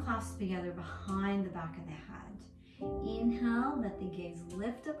 keep them clasped together behind the back of the head. Inhale, let the gaze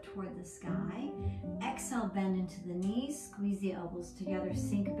lift up toward the sky. Exhale, bend into the knees, squeeze the elbows together,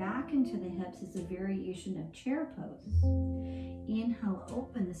 sink back into the hips. It's a variation of chair pose. Inhale,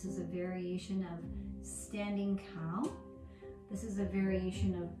 open. This is a variation of standing cow. This is a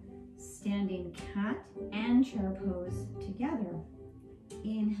variation of standing cat and chair pose together.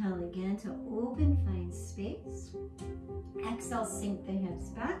 Inhale again to open, find space. Exhale, sink the hips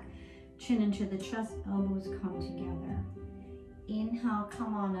back, chin into the chest, elbows come together. Inhale,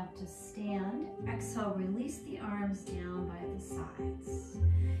 come on up to stand. Exhale, release the arms down by the sides.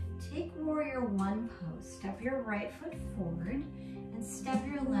 Take warrior one pose. Step your right foot forward and step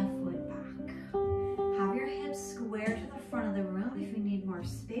your left foot back. Have your hips square to the front of the room. If you need more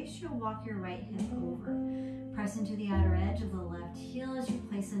space, you'll walk your right hip over. Press into the outer edge of the left heel as you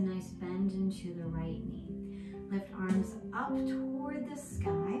place a nice bend into the right knee. Lift arms up toward the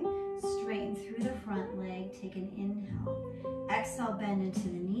sky. Straighten through the front leg. Take an inhale. Exhale, bend into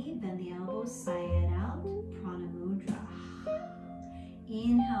the knee. Bend the elbows, sigh it out. Prana Mudra.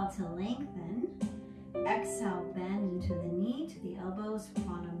 Inhale to lengthen. Exhale, bend into the knee, to the elbows,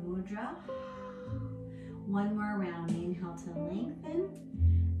 Prana Mudra. One more round. Inhale to lengthen.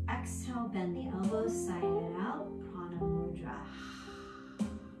 Exhale, bend the elbows, side it out, Prana Mudra.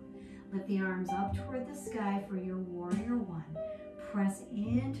 Lift the arms up toward the sky for your warrior one. Press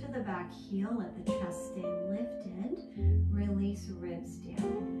into the back heel, let the chest stay lifted. Release ribs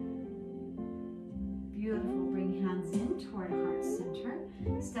down. Beautiful. Bring hands in toward heart center.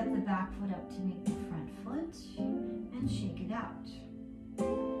 Step the back foot up to meet the front foot and shake it out.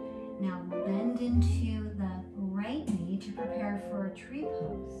 Now we'll bend into the right knee to prepare for a tree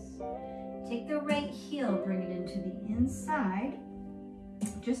pose. Take the right heel, bring it into the inside,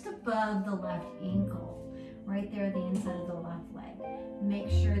 just above the left ankle, right there, the inside of the left leg. Make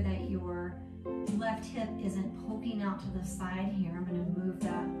sure that your left hip isn't poking out to the side here. I'm going to move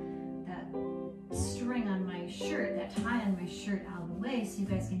that string on my shirt, that tie on my shirt out of the way so you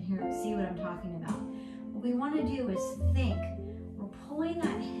guys can see what I'm talking about. What we want to do is think. We're pulling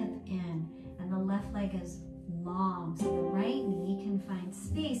that hip in and the left leg is long so the right knee can find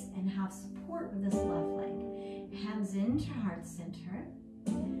space and have support with this left leg. Hands into heart center.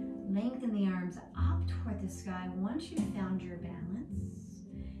 Lengthen the arms up toward the sky once you've found your balance.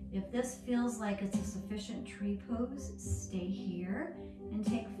 If this feels like it's a sufficient tree pose, stay here and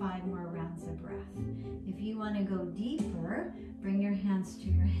take 5 more rounds of breath. If you want to go deeper, bring your hands to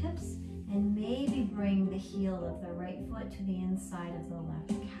your hips and maybe bring the heel of the right foot to the inside of the left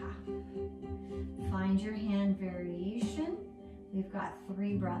calf. Find your hand variation. We've got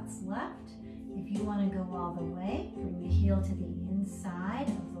 3 breaths left. If you want to go all the way, bring the heel to the inside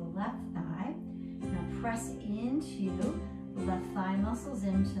of the left thigh. Now press into the left thigh muscles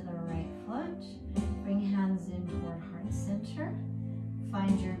into the right foot. Bring hands in toward heart center.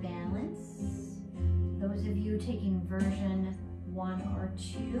 Find your balance. Those of you taking version 1 or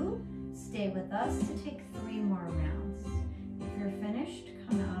 2, stay with us to take 3 more rounds. If you're finished,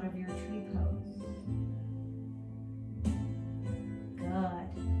 come out of your tree pose.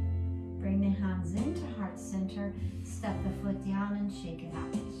 Good. Bring the hands into heart center, step the foot down and shake it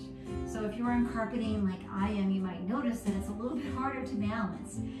out. So if you're on carpeting like I am, you might notice that it's a little bit harder to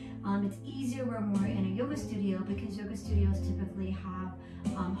balance. It's easier when we're in a yoga studio because yoga studios typically have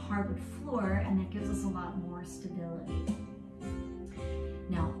hardwood floor and that gives us a lot more stability.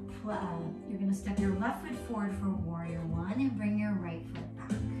 Now, you're going to step your left foot forward for warrior one and bring your right foot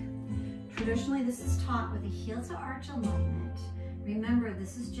back. Traditionally, this is taught with a heel to arch alignment. Remember,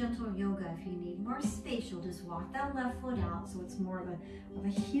 this is gentle yoga. If you need more space, you'll just walk that left foot out so it's more of a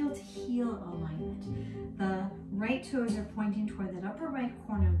heel to heel alignment. The right toes are pointing toward that upper right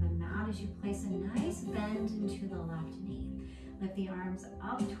corner of the mat as you place a nice bend into the left knee. Lift the arms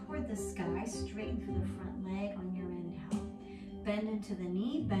up toward the sky, straighten through the front leg on your inhale. Bend into the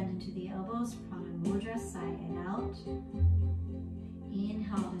knee, bend into the elbows, Prana Mudra, side it out.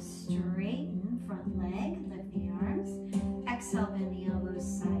 Inhale to straighten front leg, lift the arms. Exhale, bend the elbows,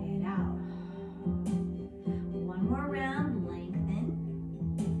 side it out. One more round, lengthen.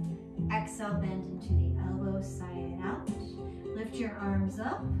 Exhale, bend into the elbows, side it out. Lift your arms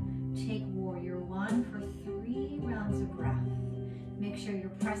up. Take warrior one for 3 rounds of breath. Make sure you're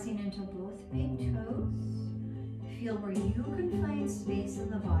pressing into both big toes. Feel where you can find space in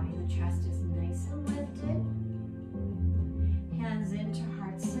the body. The chest is nice and lifted. Hands into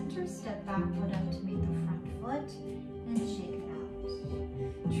heart center. Step back foot up to meet the front foot and shake it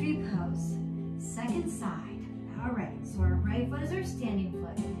out. Tree pose. Second side. All right, so our right foot is our standing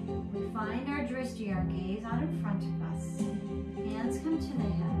foot. We find our drishti, our gaze out in front of us. Hands come to the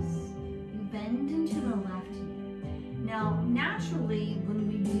hips. You bend into the left knee. Now, naturally, when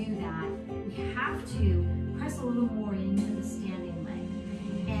we do that, we have to press a little more into the standing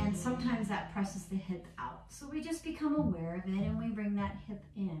leg. And sometimes that presses the hip out. So we just become aware of it and we bring that hip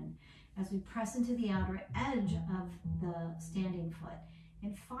in as we press into the outer edge of the standing foot.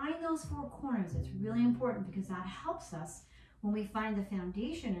 And find those 4 corners. It's really important because that helps us when we find the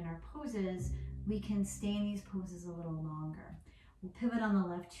foundation in our poses, we can stay in these poses a little longer. We'll pivot on the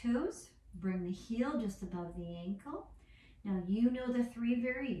left toes, bring the heel just above the ankle. Now you know the 3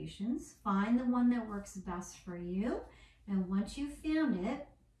 variations. Find the one that works best for you. And once you've found it,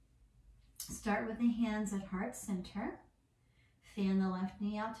 start with the hands at heart center. Fan the left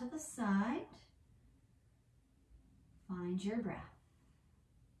knee out to the side. Find your breath.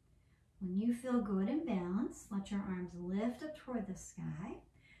 When you feel good and balanced, let your arms lift up toward the sky.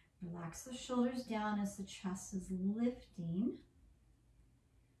 Relax the shoulders down as the chest is lifting.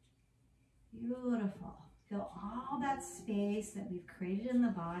 Beautiful. Feel all that space that we've created in the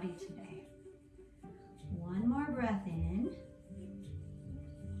body today. One more breath in.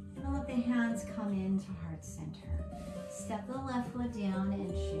 And a let the hands come into heart center. Step the left foot down and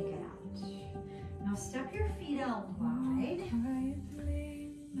shake it out. Now step your feet out wide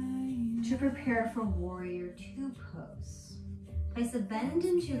to prepare for Warrior Two pose. Place a bend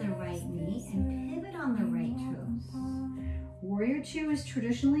into the right knee and pivot on the right toes. Warrior Two is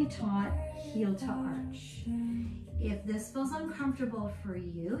traditionally taught heel to arch. If this feels uncomfortable for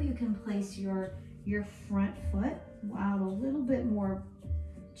you, you can place your front foot out a little bit more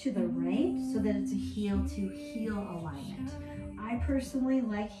to the right so that it's a heel to heel alignment. I personally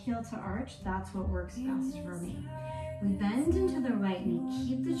like heel to arch. That's what works best for me. We bend into the right knee,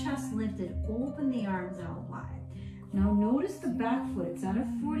 keep the chest lifted, open the arms out wide. Now notice the back foot, it's at a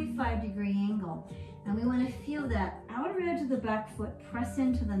 45-degree angle. And we want to feel that outer edge of the back foot press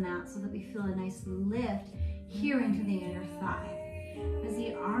into the mat so that we feel a nice lift here into the inner thigh. As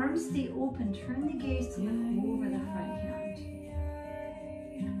the arms stay open, turn the gaze to look over the front hand.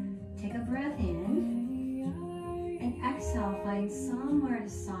 Take a breath in and exhale, find somewhere to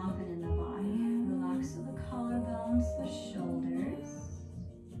soften in the body. Relax the collarbones, the shoulders.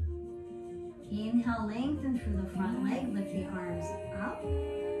 Inhale, lengthen through the front leg, lift the arms up.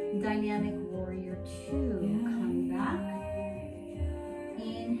 Dynamic Warrior Two, come back.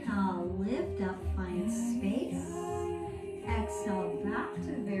 Inhale, lift up, find space. Exhale, back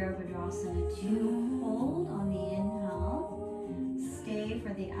to Virabhadrasana 2. Hold on the inhale. Stay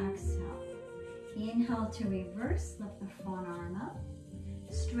for the exhale. Inhale to reverse, lift the front arm up.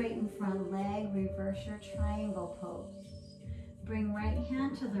 Straighten front leg, reverse your triangle pose. Bring right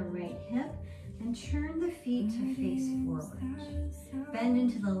hand to the right hip and turn the feet to face forward. Bend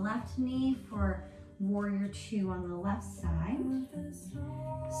into the left knee for Warrior Two on the left side.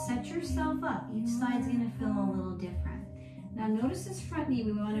 Set yourself up. Each side's gonna feel a little different. Now notice this front knee,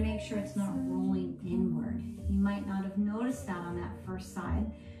 we wanna make sure it's not rolling inward. You might not have noticed that on that first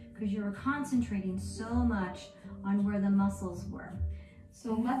side because you were concentrating so much on where the muscles were.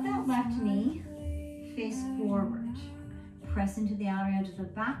 So let that left knee face forward. Press into the outer edge of the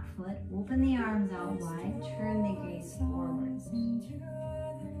back foot, open the arms out wide, turn the gaze forward.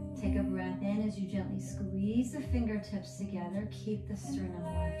 Take a breath in as you gently squeeze the fingertips together, keep the sternum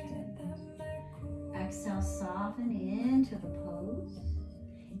lifted. Exhale, soften into the pose.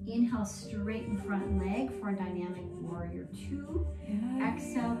 Inhale, straighten front leg for Dynamic Warrior Two.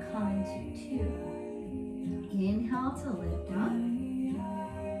 Exhale, come into Two. Inhale to lift up.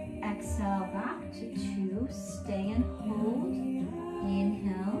 Exhale, back to Two. Stay and hold.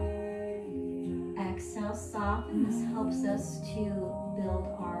 Inhale. Exhale, soften. This helps us to build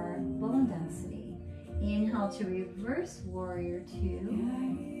our bone density. Inhale to reverse Warrior Two.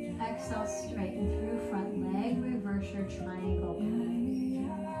 Exhale, straighten through front leg. Reverse your triangle pose.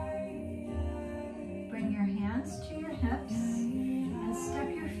 Bring your hands to your hips and step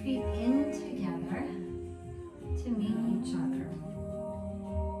your feet in together to meet each other.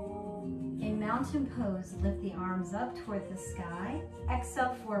 In mountain pose, lift the arms up toward the sky.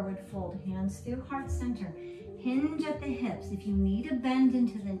 Exhale, forward fold, hands through heart center. Hinge at the hips. If you need a bend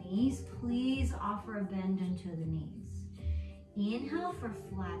into the knees, please offer a bend into the knees. Inhale for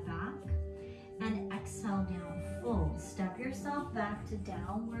flat back and exhale down, fold. Step yourself back to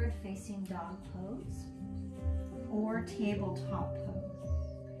downward facing dog pose or tabletop pose.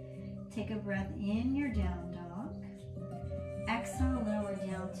 Take a breath in your down dog. Exhale, lower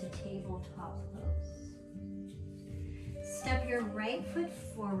down to tabletop pose. Step your right foot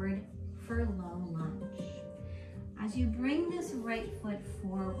forward for low lunge. As you bring this right foot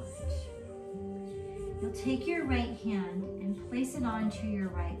forward, you'll take your right hand and place it onto your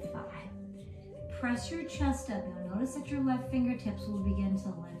right thigh. Press your chest up. You'll notice that your left fingertips will begin to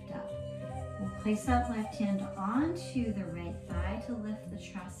lift up. We'll place that left hand onto the right thigh to lift the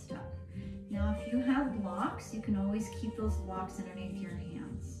chest up. Now, if you have blocks, you can always keep those blocks underneath your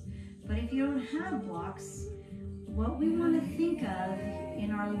hands. But if you don't have blocks, what we want to think of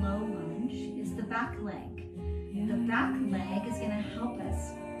in our low lunge is the back leg. The back leg is going to help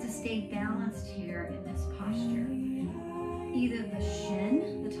us to stay balanced here in this posture. Either the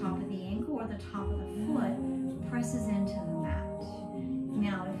shin, the top of the ankle, or the top of the foot presses into the mat.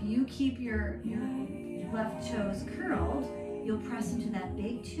 Now, if you keep your left toes curled, you'll press into that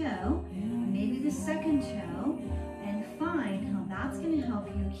big toe, maybe the second toe, and find how that's going to help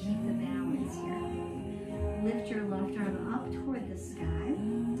you keep the balance here. Lift your left arm up toward the sky.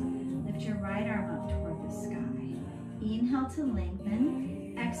 Lift your right arm up toward the sky. Inhale to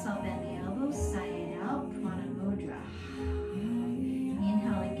lengthen. Exhale, bend the elbows, side out, Prana Mudra.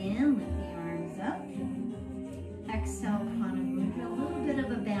 Inhale again, lift the arms up. Exhale, Prana Mudra. A little bit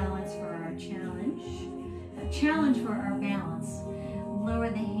of a balance for our challenge. A challenge for our balance. Lower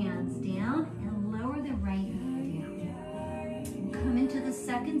the hands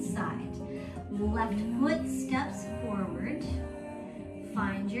side. Left foot steps forward.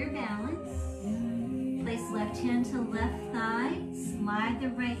 Find your balance. Place left hand to left thigh. Slide the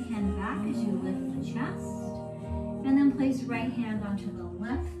right hand back as you lift the chest. And then place right hand onto the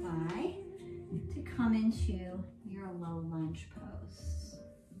left thigh to come into your low lunge pose.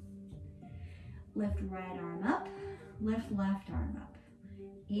 Lift right arm up. Lift left arm up.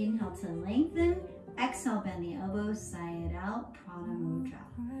 Inhale to lengthen. Exhale, bend the elbows, side out, Prana Mudra.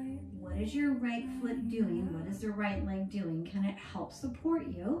 What is your right foot doing? What is the right leg doing? Can it help support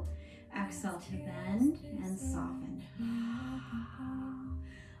you? Exhale to bend and soften.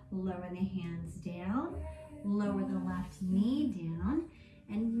 Lower the hands down. Lower the left knee down.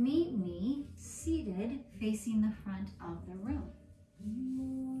 And meet me seated facing the front of the room.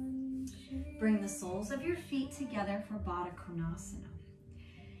 Bring the soles of your feet together for Baddha Konasana.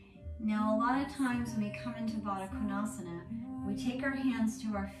 Now, a lot of times when we come into Baddha Konasana, we take our hands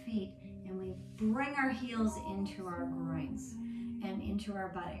to our feet and we bring our heels into our groins and into our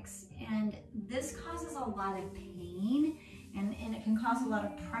buttocks. And this causes a lot of pain and it can cause a lot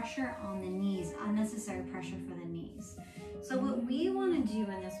of pressure on the knees, unnecessary pressure for the knees. So what we want to do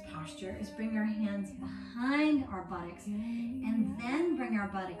in this posture is bring our hands behind our buttocks and then bring our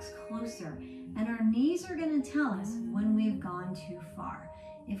buttocks closer. And our knees are going to tell us when we've gone too far.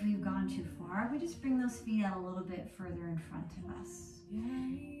 If we've gone too far, we just bring those feet out a little bit further in front of us.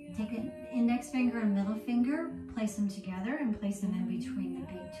 Take an index finger and middle finger, place them together and place them in between the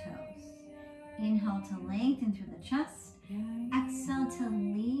big toes. Inhale to lengthen through the chest. Exhale to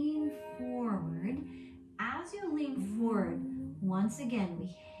lean forward. As you lean forward, once again, we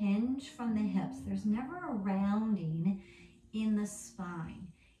hinge from the hips. There's never a rounding in the spine.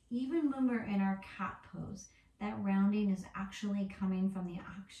 Even when we're in our cat pose, that rounding is actually coming from the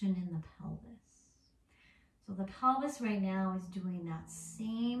action in the pelvis. So the pelvis right now is doing that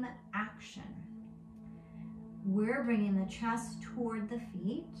same action. We're bringing the chest toward the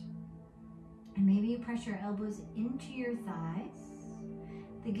feet. And maybe you press your elbows into your thighs.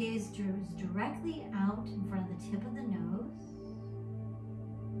 The gaze goes directly out in front of the tip of the nose.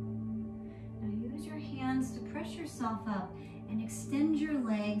 Now use your hands to press yourself up and extend your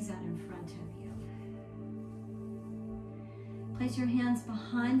legs out in front of you. Place your hands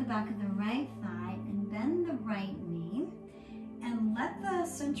behind the back of the right thigh and bend the right knee. And let the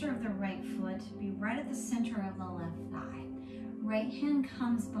center of the right foot be right at the center of the left thigh. Right hand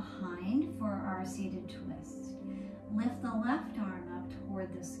comes behind for our seated twist. Lift the left arm up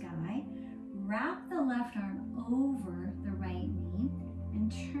toward the sky. Wrap the left arm over the right knee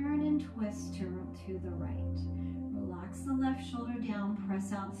and turn and twist to the right. Relax the left shoulder down,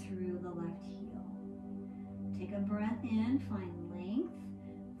 press out through the left heel. Take a breath in, find length,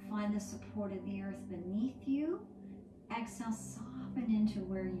 find the support of the earth beneath you. Exhale, soften into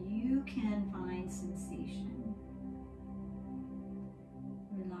where you can find sensation.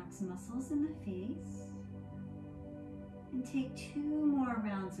 Relax muscles in the face. And take 2 more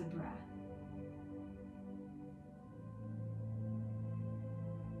rounds of breath.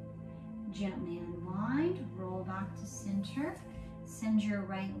 Gently unwind, roll back to center. Send your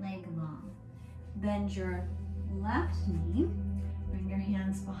right leg long. Bend your left knee. Bring your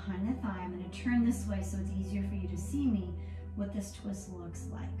hands behind the thigh. I'm going to turn this way so it's easier for you to see me, what this twist looks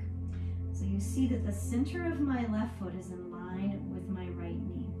like. So you see that the center of my left foot is in line with my right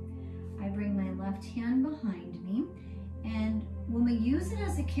knee. I bring my left hand behind me. And when we use it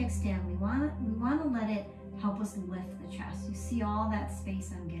as a kickstand, we want to let it help us lift the chest. You see all that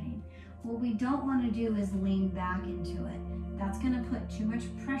space I'm getting. What we don't want to do is lean back into it. That's going to put too much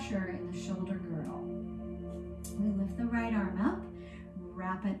pressure in the shoulder girdle. We lift the right arm up,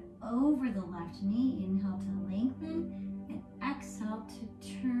 wrap it over the left knee. Inhale to lengthen and exhale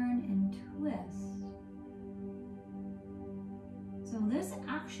to turn and twist. So this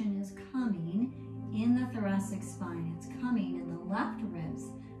action is coming in the thoracic spine. It's coming in the left ribs.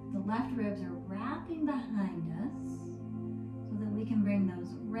 The left ribs are wrapping behind us so that we can bring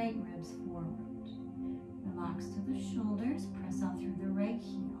those right ribs forward. Relax to the shoulders, press out through the right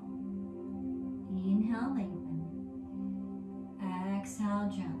heel. Inhale, lengthen. Exhale,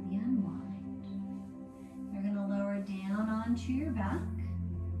 gently unwind. You're going to lower down onto your back.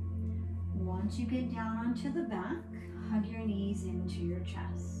 Once you get down onto the back, hug your knees into your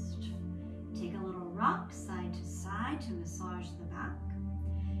chest. Take a little rock side to side to massage the back.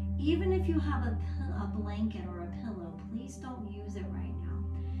 Even if you have a blanket or a pillow, please don't use it right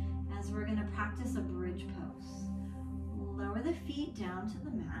now, as we're going to practice a bridge pose. Lower the feet down to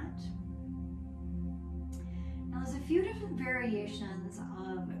the mat. Now there's a few different variations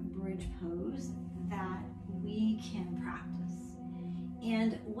of bridge pose that we can practice.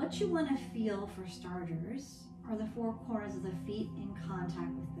 And what you want to feel for starters are the four corners of the feet in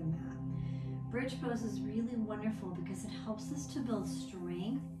contact with the mat. Bridge pose is really wonderful because it helps us to build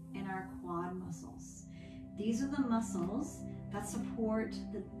strength in our quad muscles. These are the muscles that support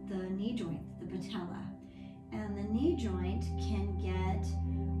the knee joint, the patella. And the knee joint can get,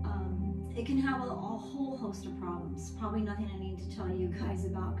 it can have a whole host of problems. Probably nothing I need to tell you guys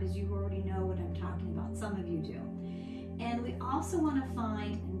about because you already know what I'm talking about. Some of you do. And we also want to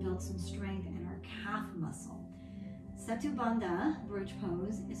find and build some strength in our calf muscle. Setu Bandha, bridge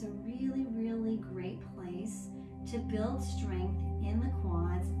pose, is a really, really great place to build strength in the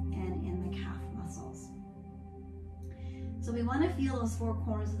quads and in the calf muscles. So we want to feel those four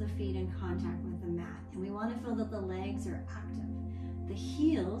corners of the feet in contact with the mat, and we want to feel that the legs are active. The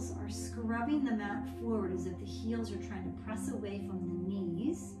heels are scrubbing the mat forward as if the heels are trying to press away from the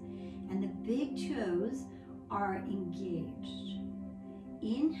knees, and the big toes are engaged.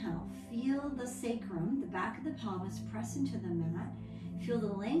 Inhale, feel the sacrum, the back of the pelvis, press into the mat. Feel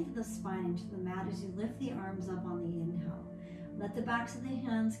the length of the spine into the mat as you lift the arms up on the inhale. Let the backs of the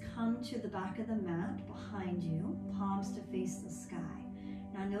hands come to the back of the mat behind you, palms to face the sky.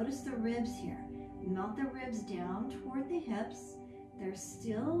 Now notice the ribs here. Melt the ribs down toward the hips. There's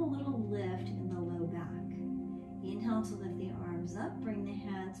still a little lift in the low back. Inhale to lift the arms up, bring the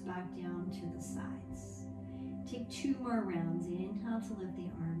hands back down to the sides. Take 2 more rounds. Inhale to lift the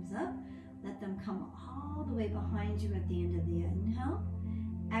arms up. Let them come all the way behind you at the end of the inhale.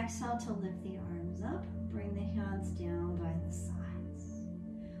 Exhale to lift the arms up. Bring the hands down by the sides.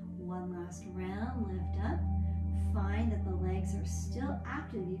 One last round. Lift up. Find that the legs are still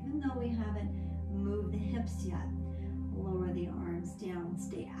active even though we haven't moved the hips yet. Lower the arms down.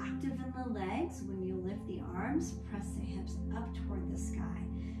 Stay active in the legs. When you lift the arms, press the hips up toward the sky.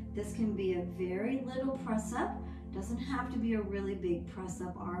 This can be a very little press up. Doesn't have to be a really big press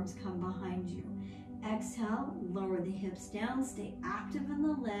up. Arms come behind you. Exhale, lower the hips down. Stay active in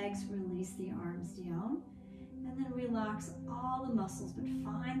the legs. Release the arms down. And then relax all the muscles, but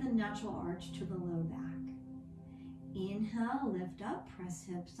find the natural arch to the low back. Inhale, lift up, press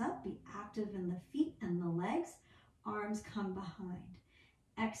hips up. Be active in the feet and the legs. Arms come behind.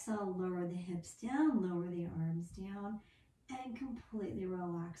 Exhale, lower the hips down, lower the arms down, and completely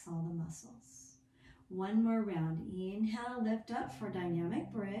relax all the muscles. One more round. Inhale, lift up for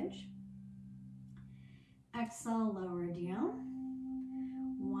dynamic bridge. Exhale, lower down.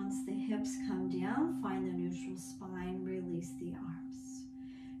 Once the hips come down, find the neutral spine, release the arms.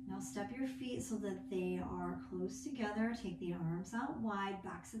 Now step your feet so that they are close together. Take the arms out wide,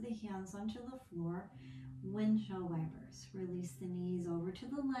 backs of the hands onto the floor. Windshield wipers. Release the knees over to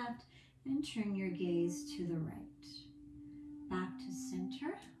the left and turn your gaze to the right. Back to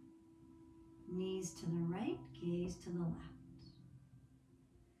center. Knees to the right, gaze to the left.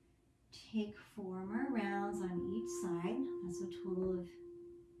 Take 4 more rounds on each side. That's a total of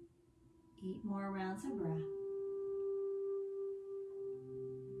 8 more rounds of breath.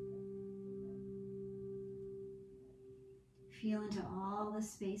 Feel into all the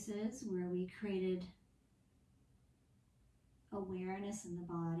spaces where we created awareness in the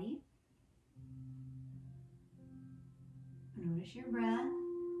body. Notice your breath.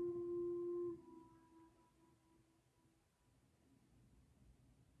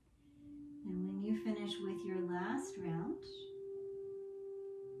 And when you finish with your last round,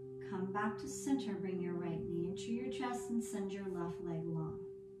 come back to center. Bring your right knee into your chest and send your left leg long.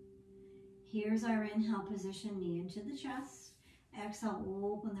 Here's our inhale position, knee into the chest. Exhale,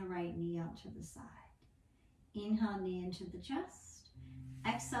 open the right knee out to the side. Inhale, knee into the chest.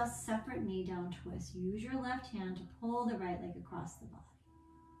 Exhale, separate knee down twist. Use your left hand to pull the right leg across the body.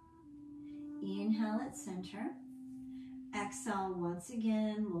 Inhale at center. Exhale once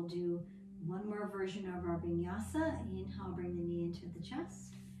again. We'll do one more version of our vinyasa. Inhale, bring the knee into the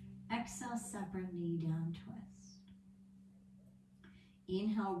chest. Exhale, separate knee down twist.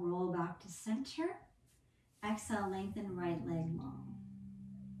 Inhale, roll back to center. Exhale, lengthen right leg long.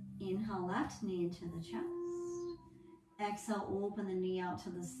 Inhale, left knee into the chest. Exhale, open the knee out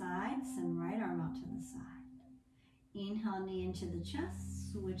to the side. Send right arm out to the side. Inhale, knee into the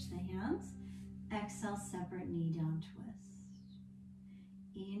chest. Switch the hands. Exhale, separate knee down twist.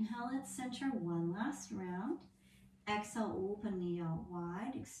 Inhale at center, one last round. Exhale, open knee out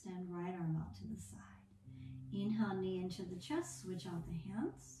wide. Extend right arm out to the side. Inhale, knee into the chest. Switch out the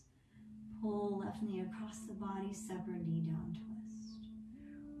hands. Pull left knee across the body. Separate knee down twist.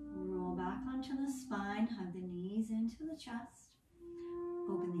 Roll back onto the spine. Hug the knees into the chest.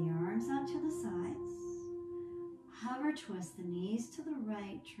 Open the arms out to the sides. Hover, twist the knees to the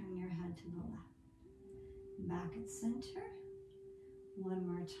right. Turn your head to the left. Back at center. One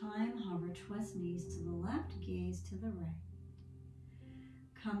more time, hover, twist, knees to the left, gaze to the right.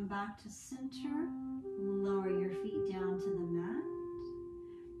 Come back to center, lower your feet down to the mat,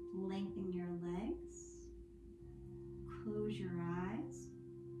 lengthen your legs, close your eyes.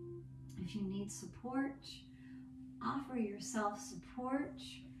 If you need support, offer yourself support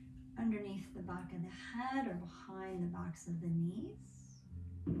underneath the back of the head or behind the backs of the knees.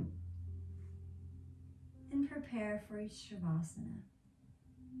 And prepare for each Shavasana.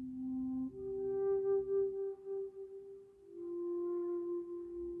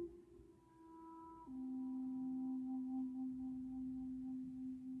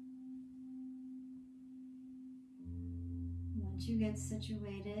 Once you get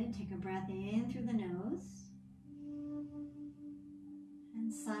situated, take a breath in through the nose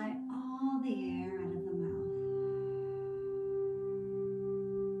and sigh all the air out of the mouth.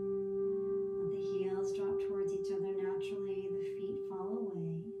 Let the heels drop towards each other naturally, the feet fall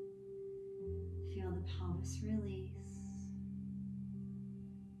away. Feel the pelvis release.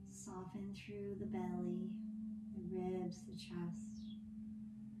 Soften through the belly, the ribs, the chest,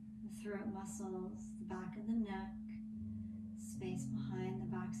 the throat muscles, the back of the neck, space behind the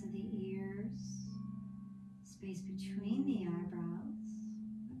backs of the ears, space between the eyebrows,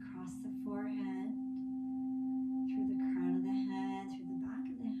 across the forehead, through the crown of the head, through the back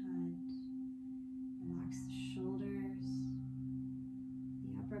of the head. Relax the shoulders,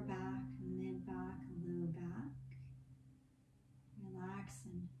 the upper back, mid back, low back. Relax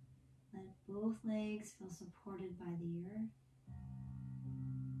and let both legs feel supported by the earth.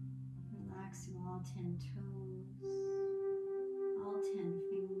 Relax to all 10 toes, all 10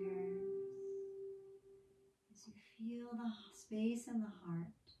 fingers. As you feel the space in the heart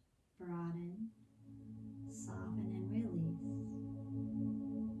broaden, soften and release.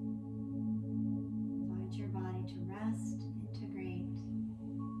 Invite your body to rest, integrate,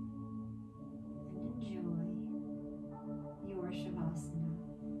 and enjoy your Shavasana.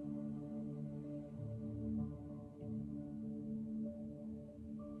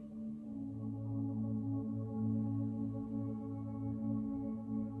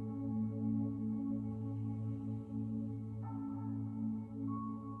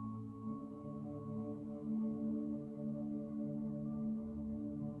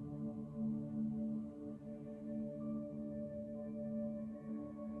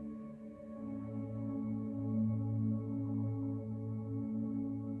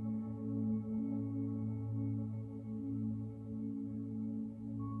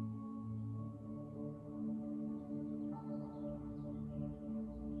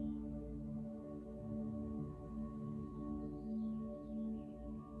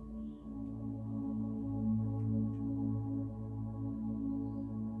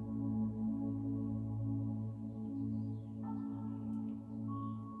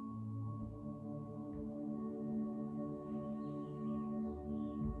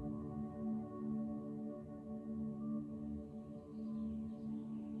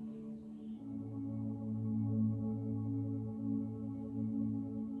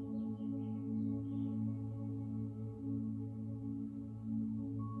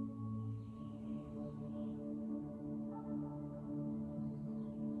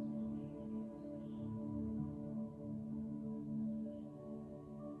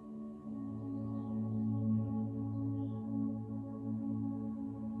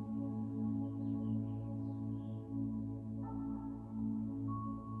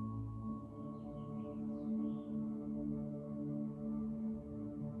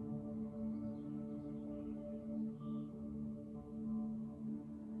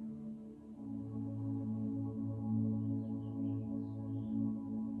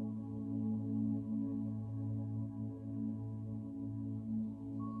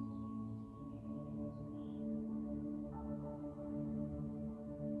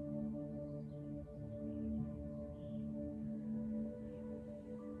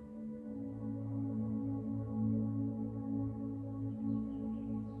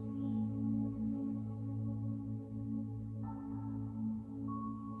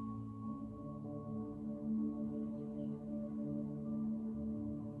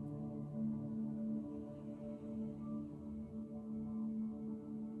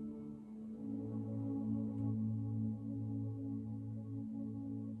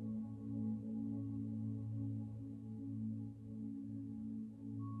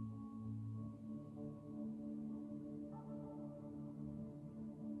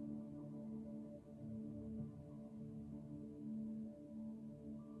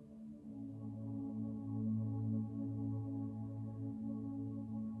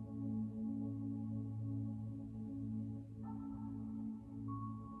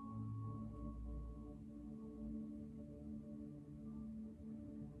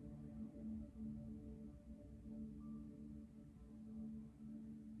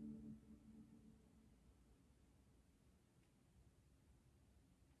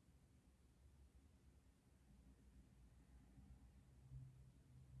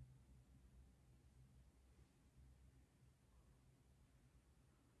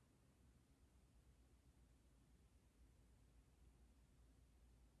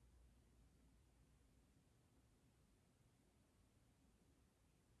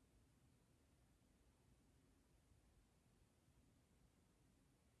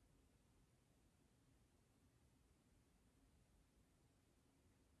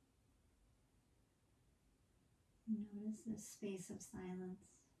 Notice this space of silence.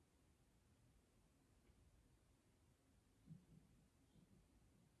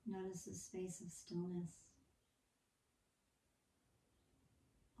 Notice the space of stillness.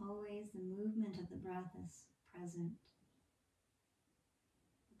 Always the movement of the breath is present.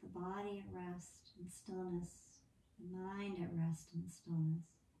 The body at rest in stillness, the mind at rest in stillness.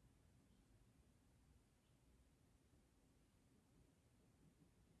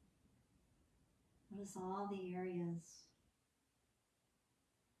 Notice all the areas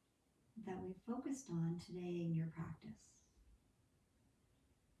that we focused on today in your practice.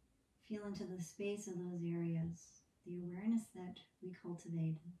 Feel into the space of those areas, the awareness that we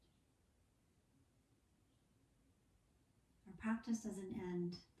cultivated. Our practice doesn't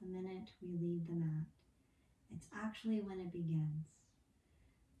end the minute we leave the mat. It's actually when it begins.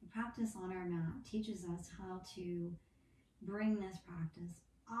 The practice on our mat teaches us how to bring this practice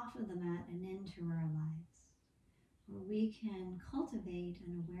off of the mat and into our lives, where we can cultivate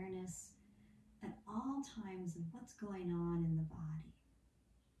an awareness at all times of what's going on in the body.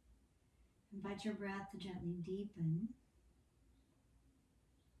 Invite your breath to gently deepen.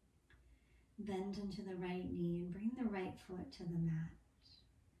 Bend into the right knee and bring the right foot to the mat.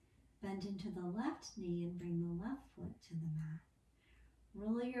 Bend into the left knee and bring the left foot to the mat.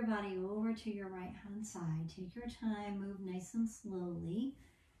 Roll your body over to your right hand side. Take your time, move nice and slowly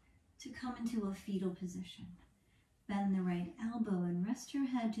to come into a fetal position. Bend the right elbow and rest your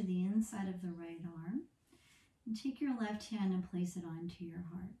head to the inside of the right arm. And take your left hand and place it onto your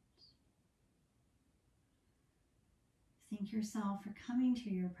heart. Thank yourself for coming to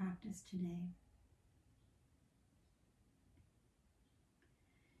your practice today.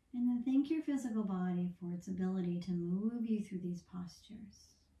 And then thank your physical body for its ability to move you through these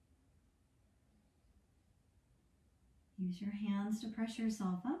postures. Use your hands to press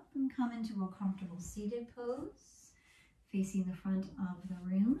yourself up and come into a comfortable seated pose, facing the front of the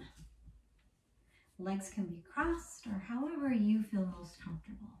room. Legs can be crossed or however you feel most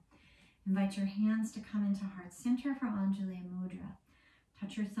comfortable. Invite your hands to come into heart center for Anjali Mudra.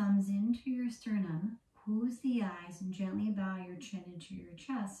 Touch your thumbs into your sternum, close the eyes, and gently bow your chin into your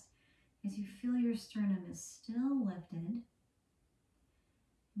chest as you feel your sternum is still lifted.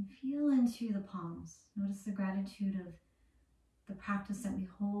 And feel into the palms. Notice the gratitude of the practice that we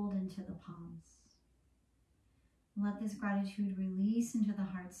hold into the palms. Let this gratitude release into the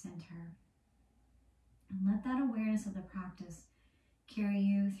heart center. And let that awareness of the practice carry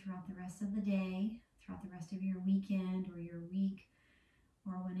you throughout the rest of the day, throughout the rest of your weekend or your week,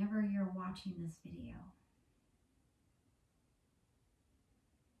 or whenever you're watching this video.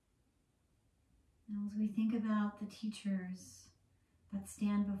 Now, as we think about the teachers that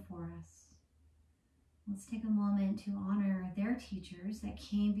stand before us, let's take a moment to honor their teachers that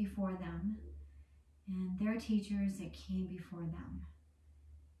came before them and their teachers that came before them.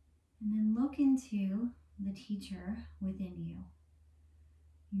 And then look into the teacher within you.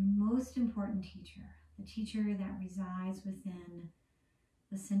 Your most important teacher, the teacher that resides within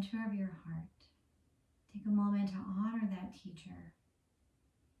the center of your heart. Take a moment to honor that teacher.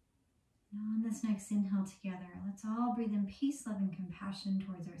 And on this next inhale together, let's all breathe in peace, love, and compassion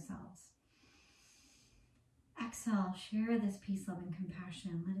towards ourselves. Exhale, share this peace, love, and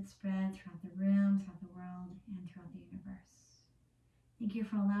compassion. Let it spread throughout the room, throughout the world, and throughout the universe. Thank you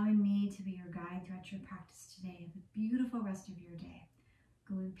for allowing me to be your guide throughout your practice today. Have a beautiful rest of your day.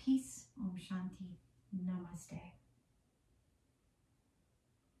 Go in peace. Om Shanti. Namaste.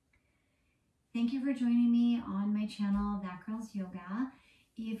 Thank you for joining me on my channel, That Girl's Yoga.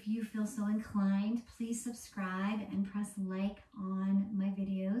 If you feel so inclined, please subscribe and press like on my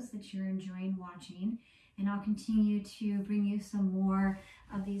videos that you're enjoying watching. And I'll continue to bring you some more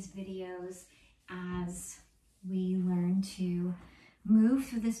of these videos as we learn to move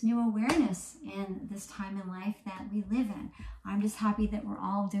through this new awareness in this time in life that we live in. I'm just happy that we're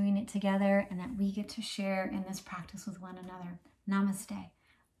all doing it together and that we get to share in this practice with one another. Namaste.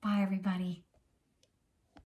 Bye, everybody.